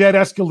want to see that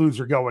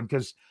Escalooser going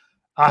because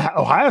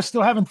Ohio's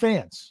still having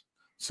fans.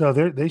 So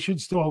they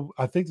should still,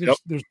 I think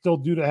they're still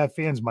due to have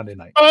fans Monday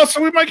night. Oh,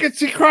 so we might get to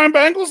see Crown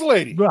Bengals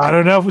lady. I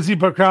don't know if we see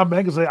Crown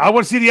Bengals lady. I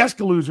want to see the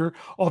Escalooser,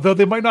 although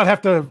they might not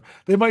have to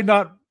run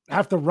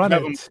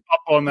it up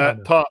on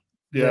that top.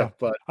 Yeah,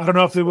 but I don't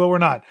know if they will or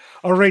not.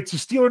 All right, so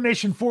Steeler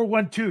Nation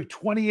 412,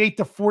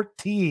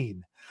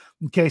 28-14.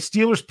 Okay,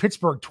 Steelers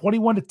Pittsburgh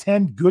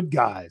 21-10 good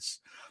guys.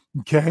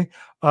 Okay.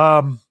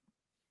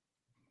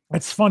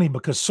 It's funny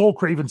because Soul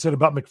Craven said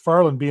about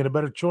McFarland being a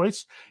better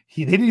choice.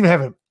 They didn't even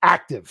have him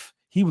active.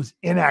 He was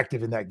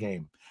inactive in that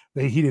game.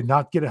 He did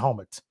not get a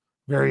helmet.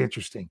 Very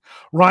interesting.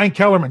 Ryan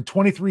Kellerman,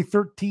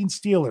 23-13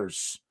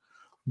 Steelers.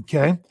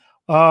 Okay.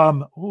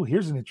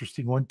 Here's an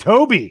interesting one.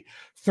 Toby,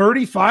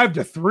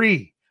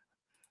 35-3.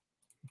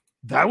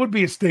 That would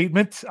be a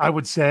statement, I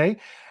would say.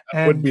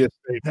 That would be a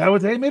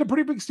statement. They made a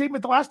pretty big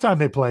statement the last time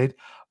they played.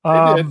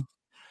 Here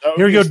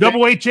you go,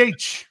 Double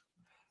HH.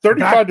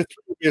 35-3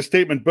 would be a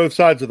statement both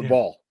sides of the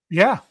ball.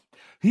 Yeah.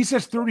 He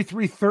says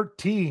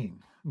 33-13.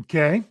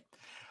 Okay.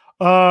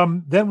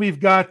 Then we've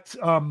got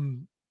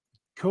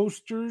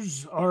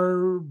Coasters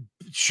are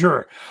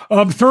sure.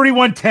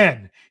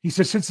 31-10. He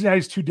says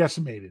Cincinnati's too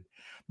decimated.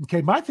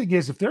 Okay. My thing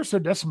is, if they're so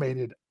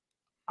decimated,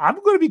 I'm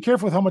going to be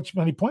careful with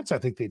many points I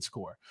think they'd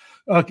score.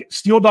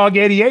 Steel Dog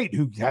 88,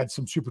 who had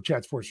some super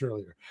chats for us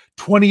earlier,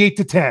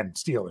 28-10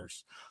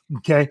 Steelers.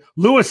 Okay.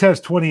 Lewis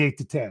has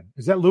 28-10.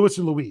 Is that Lewis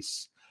or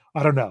Luis?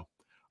 I don't know.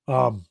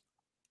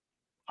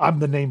 I'm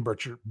the name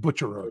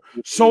butcherer.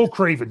 Soul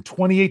Craven,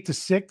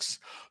 28-6.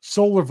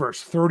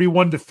 Solarverse,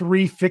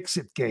 31-3. Fix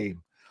It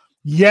game.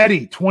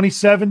 Yeti,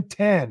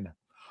 27-10.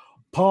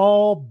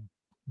 Paul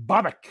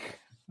Bobek,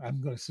 I'm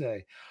going to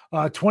say,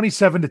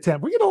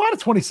 27-10. We get a lot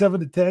of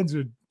 27-10s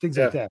or things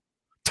like that.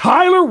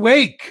 Tyler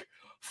Wake,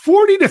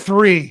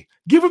 40-3.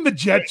 Give him the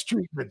Jets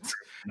treatment.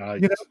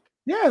 Nice.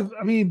 Yeah,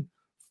 I mean,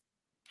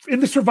 in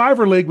the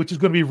Survivor League, which is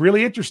going to be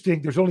really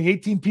interesting, there's only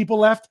 18 people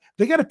left.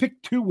 They got to pick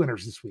 2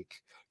 winners this week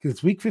because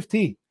it's week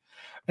 15.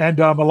 And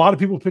a lot of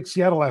people picked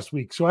Seattle last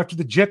week. So after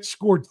the Jets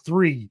scored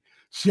 3,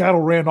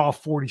 Seattle ran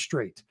off 40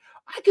 straight.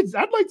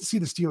 I'd like to see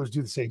the Steelers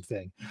do the same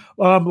thing.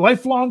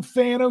 Lifelong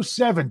Fan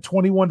 07,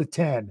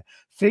 21-10.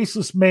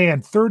 Faceless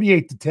Man,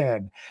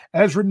 38-10.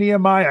 Ezra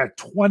Nehemiah,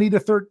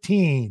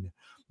 20-13.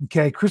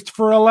 Okay,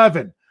 Christopher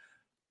 11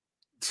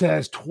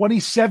 says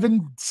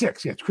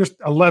 27-6. Yeah, Chris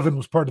 11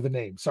 was part of the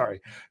name. Sorry.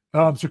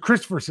 So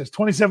Christopher says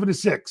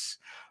 27-6.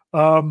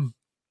 I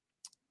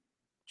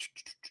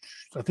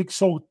think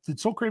did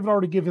Soul Craven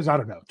already give his? I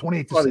don't know.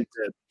 28-6.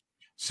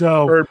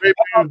 So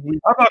how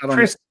about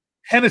Chris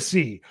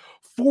Hennessy?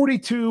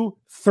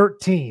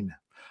 42-13.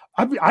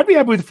 I'd be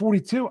happy with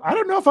 42. I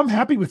don't know if I'm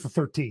happy with the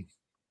 13.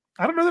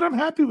 I don't know that I'm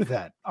happy with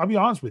that. I'll be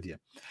honest with you.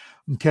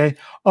 Okay.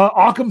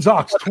 Occam's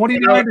Ox,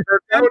 29.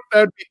 That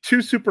would be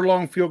 2 super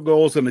long field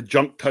goals and a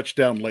junk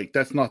touchdown late.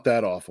 That's not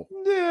that awful.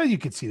 Yeah, you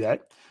could see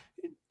that.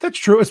 That's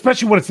true,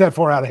 especially when it's that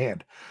far out of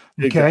hand.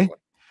 Okay.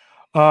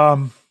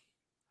 Exactly.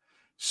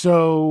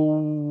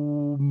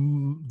 So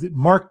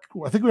Mark,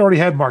 I think we already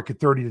had Mark at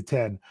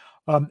 30-10.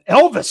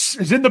 Elvis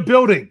is in the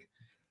building.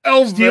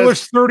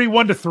 Steelers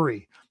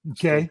 31-3.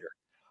 Okay.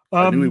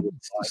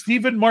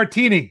 Stephen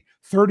Martini,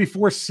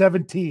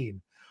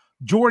 34-17.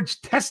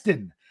 George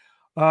Teston,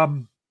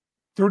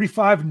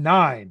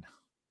 35-9.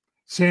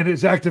 Santa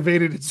is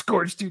activated and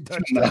scores 2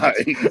 touchdowns.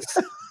 Nice.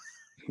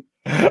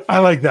 I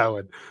like that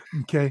one.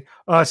 Okay.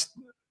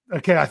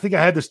 Okay. I think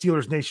I had the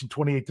Steelers Nation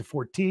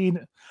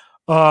 28-14.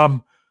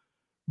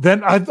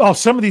 Then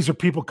some of these are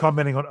people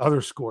commenting on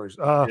other scores.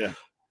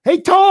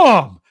 Hey,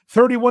 Tom,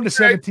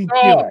 31-17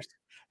 Steelers.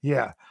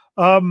 Yeah.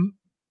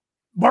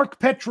 Mark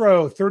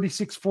Petro,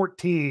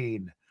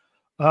 36-14.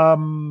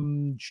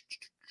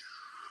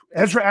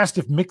 Ezra asked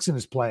if Mixon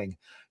is playing.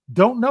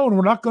 Don't know, and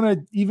we're not going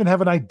to even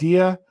have an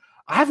idea.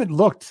 I haven't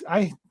looked.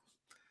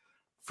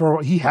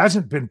 He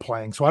hasn't been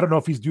playing, so I don't know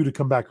if he's due to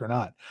come back or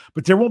not.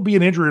 But there won't be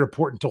an injury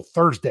report until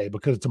Thursday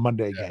because it's a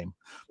Monday game.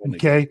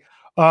 Okay.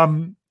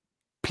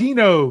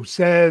 Pino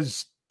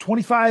says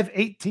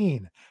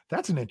 25-18.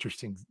 That's an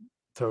interesting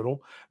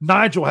total.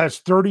 Nigel has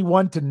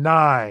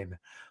 31-9.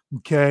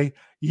 Okay.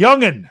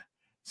 Youngin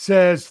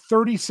says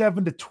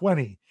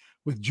 37-20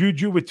 with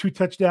Juju with 2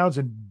 touchdowns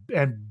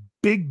and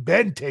Big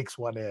Ben takes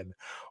one in.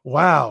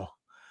 Wow.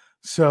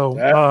 So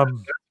that's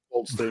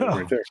old statement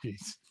right there.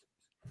 Geez.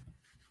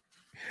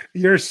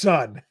 Your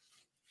son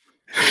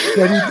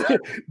said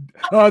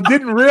he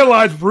didn't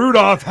realize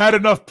Rudolph had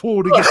enough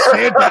pool to get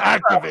Santa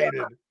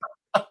activated.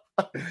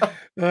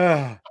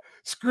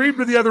 Scream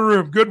to the other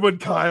room. Good one,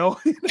 Kyle.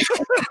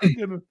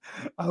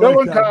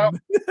 Kyle.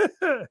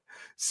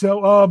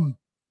 So,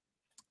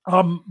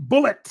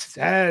 Bullet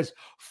has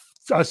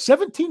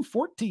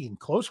 17-14.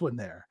 Close one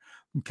there.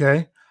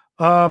 Okay.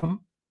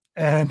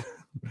 And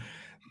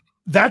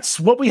that's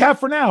what we have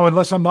for now,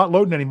 unless I'm not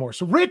loading anymore.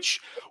 So, Rich,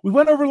 we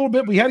went over a little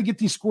bit. We had to get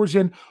these scores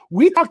in.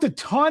 We talked a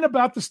ton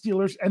about the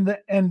Steelers and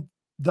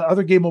the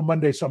other game on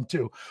Monday, some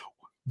too,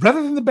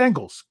 rather than the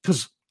Bengals,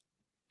 because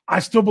I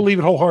still believe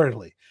it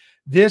wholeheartedly.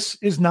 This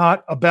is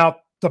not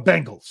about the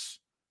Bengals.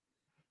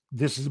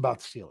 This is about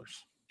the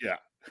Steelers. Yeah.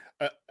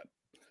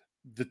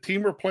 The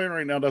team we're playing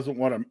right now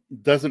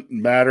doesn't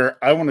matter.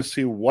 I want to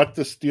see what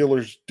the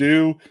Steelers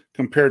do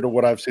compared to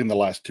what I've seen the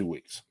last 2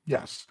 weeks.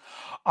 Yes.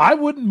 I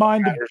wouldn't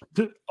mind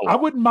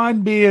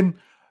being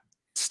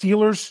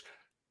Steelers,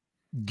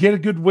 get a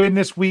good win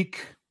this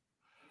week,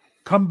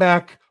 come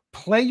back,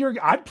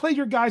 I'd play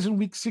your guys in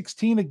week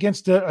 16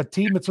 against a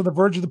team that's on the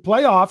verge of the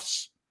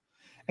playoffs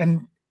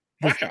and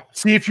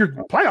see if you're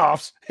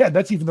playoffs. Yeah,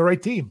 that's even the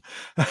right team.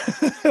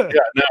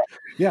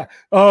 Yeah.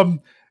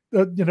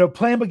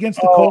 Play them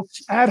against the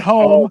Colts at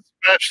home.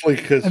 Especially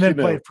because,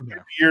 play it from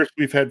there. Years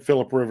we've had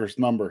Phillip Rivers'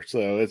 number,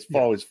 so it's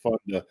always fun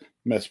to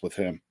mess with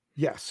him.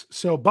 Yes.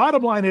 So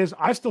bottom line is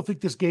I still think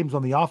this game's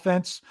on the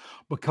offense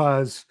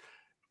because,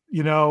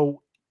 the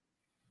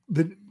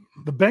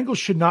Bengals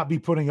should not be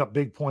putting up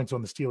big points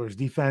on the Steelers'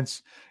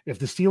 defense. If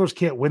the Steelers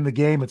can't win the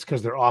game, it's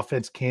because their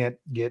offense can't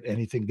get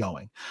anything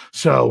going.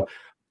 So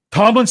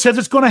Tomlin says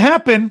it's going to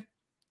happen.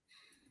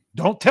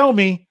 Don't tell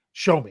me,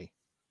 show me.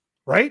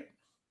 Right?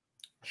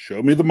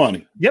 Show me the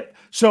money. Yep.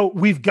 So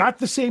we've got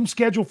the same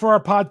schedule for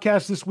our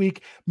podcast this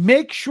week.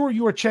 Make sure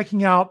you are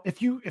checking out.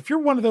 If you're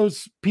one of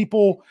those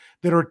people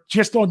that are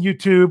just on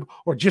YouTube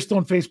or just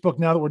on Facebook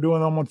now that we're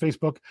doing them on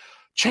Facebook,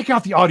 check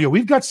out the audio.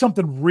 We've got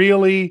something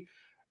really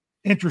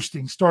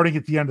interesting starting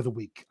at the end of the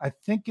week. I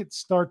think it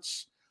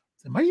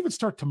might even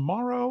start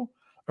tomorrow,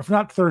 if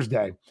not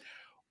Thursday.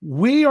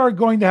 We are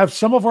going to have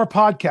some of our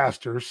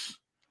podcasters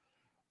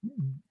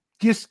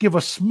just give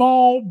a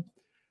small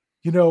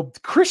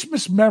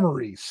Christmas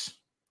memories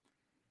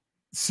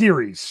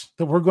series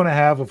that we're going to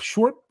have of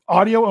short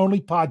audio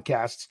only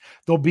podcasts.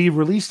 They'll be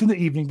released in the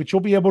evening, but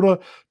you'll be able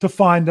to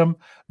find them.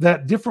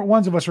 That different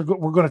ones of us we're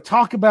going to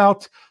talk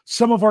about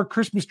some of our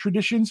Christmas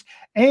traditions,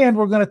 and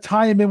we're going to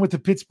tie them in with the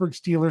Pittsburgh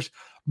Steelers.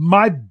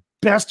 My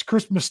best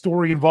Christmas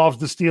story involves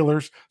the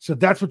Steelers, so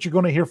that's what you're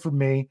going to hear from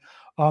me.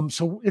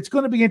 So it's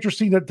going to be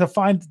interesting to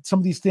find some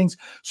of these things.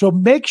 So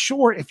make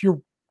sure if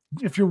you're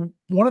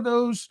one of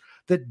those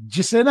that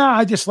just say,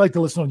 I just like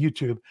to listen on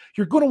YouTube,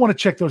 you're going to want to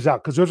check those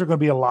out because those are going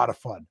to be a lot of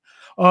fun.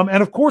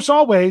 And of course,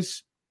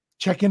 always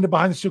check into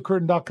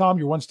BehindTheSteelCurtain.com,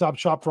 your one-stop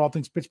shop for all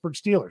things Pittsburgh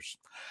Steelers.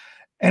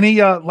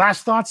 Any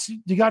last thoughts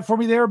you got for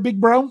me there, big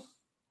bro?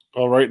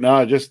 Well, right now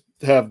I just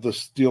have the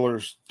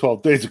Steelers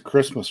 12 Days of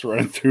Christmas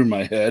running through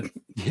my head.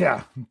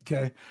 Yeah.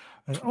 Okay.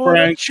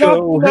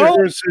 Franco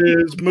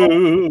Harris's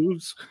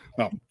moves.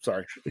 Oh,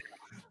 sorry.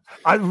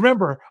 I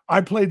remember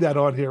I played that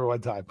on here one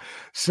time.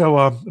 So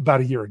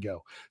about a year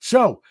ago.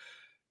 So,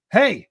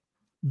 hey,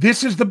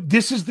 this is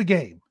the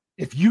game.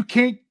 If you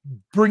can't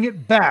bring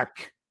it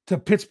back to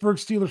Pittsburgh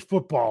Steelers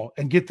football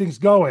and get things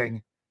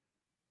going,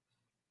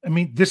 I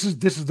mean, this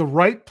is the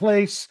right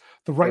place,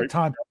 the right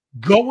time.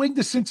 Going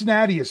to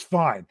Cincinnati is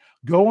fine.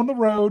 Go on the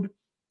road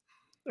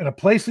in a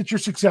place that you're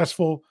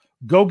successful.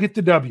 Go get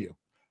the W.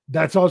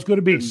 That's all it's going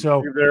to be.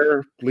 So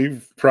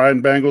leave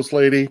crying Bengals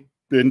lady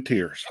in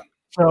tears.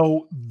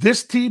 So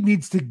this team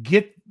needs to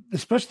get,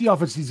 especially the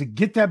offense, needs to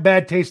get that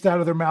bad taste out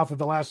of their mouth of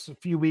the last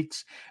few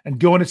weeks and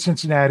go into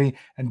Cincinnati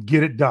and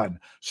get it done.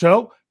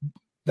 So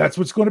that's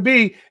what's going to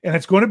be. And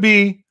it's going to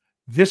be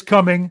this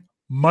coming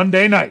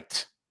Monday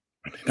night.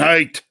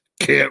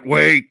 Can't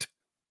wait.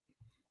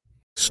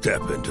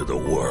 Step into the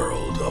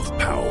world of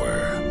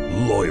power,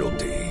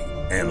 loyalty,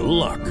 and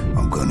luck.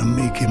 I'm going to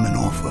make him an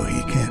offer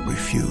he can't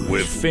refuse.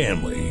 With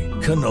family,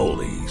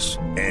 cannolis,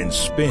 and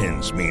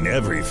spins mean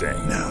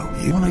everything. Now,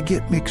 you want to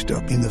get mixed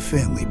up in the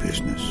family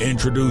business.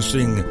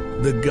 Introducing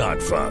The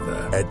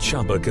Godfather at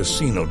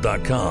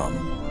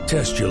ChumbaCasino.com.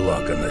 Test your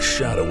luck in the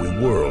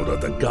shadowy world of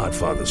The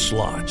Godfather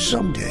slot.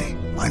 Someday,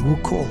 I will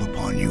call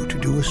upon you to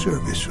do a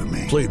service for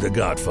me. Play The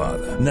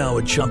Godfather now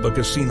at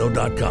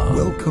ChumbaCasino.com.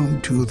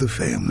 Welcome to the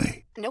family.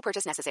 No No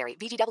purchase necessary.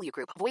 VGW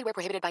Group. Void where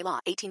prohibited by law.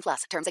 18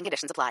 plus. Terms and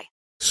conditions apply.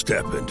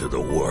 Step into the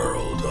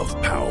world of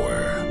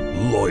power,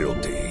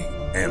 loyalty,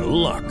 and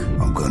luck.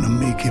 I'm gonna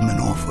make him an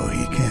offer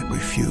he can't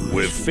refuse.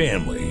 With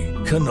family,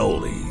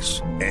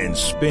 cannolis, and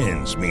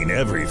spins mean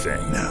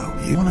everything. Now,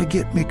 you wanna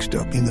get mixed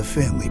up in the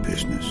family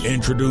business.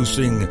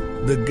 Introducing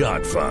The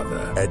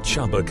Godfather at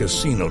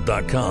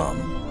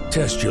ChumbaCasino.com.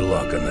 Test your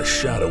luck in the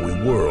shadowy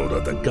world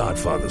of The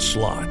Godfather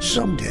slot.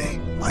 Someday,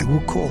 I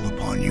will call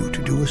upon you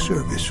to do a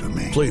service for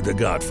me. Play The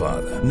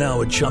Godfather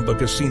now at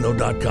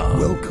ChumbaCasino.com.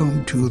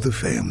 Welcome to the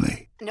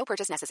family. No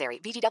purchase necessary.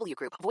 VGW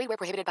Group. Void where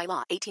prohibited by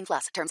law. 18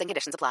 plus. Terms and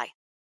conditions apply.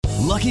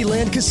 Lucky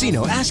Land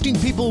Casino, asking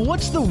people,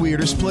 what's the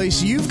weirdest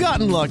place you've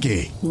gotten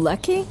lucky?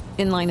 Lucky?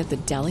 In line at the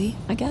deli,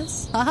 I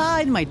guess?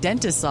 Aha, in my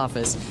dentist's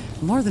office.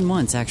 More than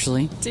once,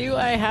 actually. Do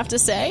I have to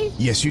say?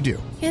 Yes, you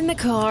do. In the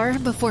car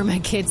before my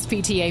kids'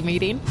 PTA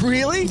meeting.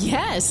 Really?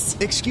 Yes.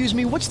 Excuse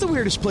me, what's the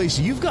weirdest place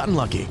you've gotten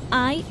lucky?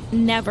 I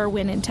never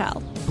win and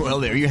tell.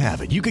 Well, there you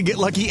have it. You can get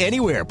lucky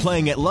anywhere,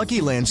 playing at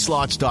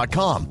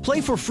LuckyLandSlots.com.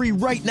 Play for free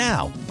right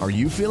now. Are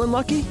you feeling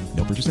lucky?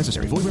 No purchase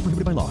necessary. Void where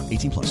prohibited by law.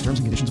 18 plus. Terms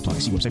and conditions apply.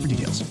 See website for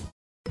details.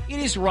 It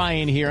is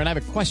Ryan here, and I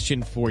have a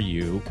question for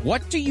you.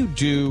 What do you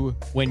do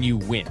when you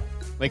win?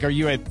 Like, are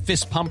you a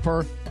fist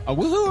pumper, a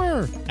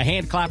woohooer, a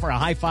hand clapper, a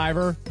high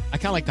fiver? I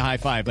kind of like the high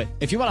five, but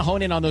if you want to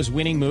hone in on those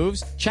winning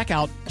moves, check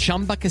out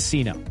Chumba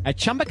Casino. At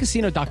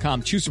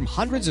ChumbaCasino.com, choose from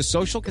hundreds of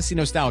social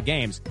casino-style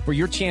games for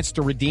your chance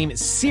to redeem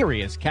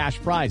serious cash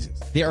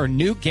prizes. There are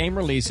new game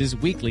releases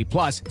weekly,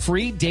 plus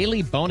free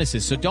daily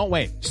bonuses. So don't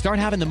wait. Start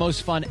having the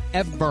most fun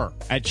ever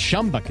at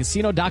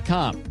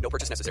ChumbaCasino.com. No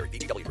purchase necessary.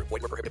 VGW Group.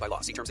 Void where prohibited by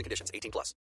law. See terms and conditions. 18 plus.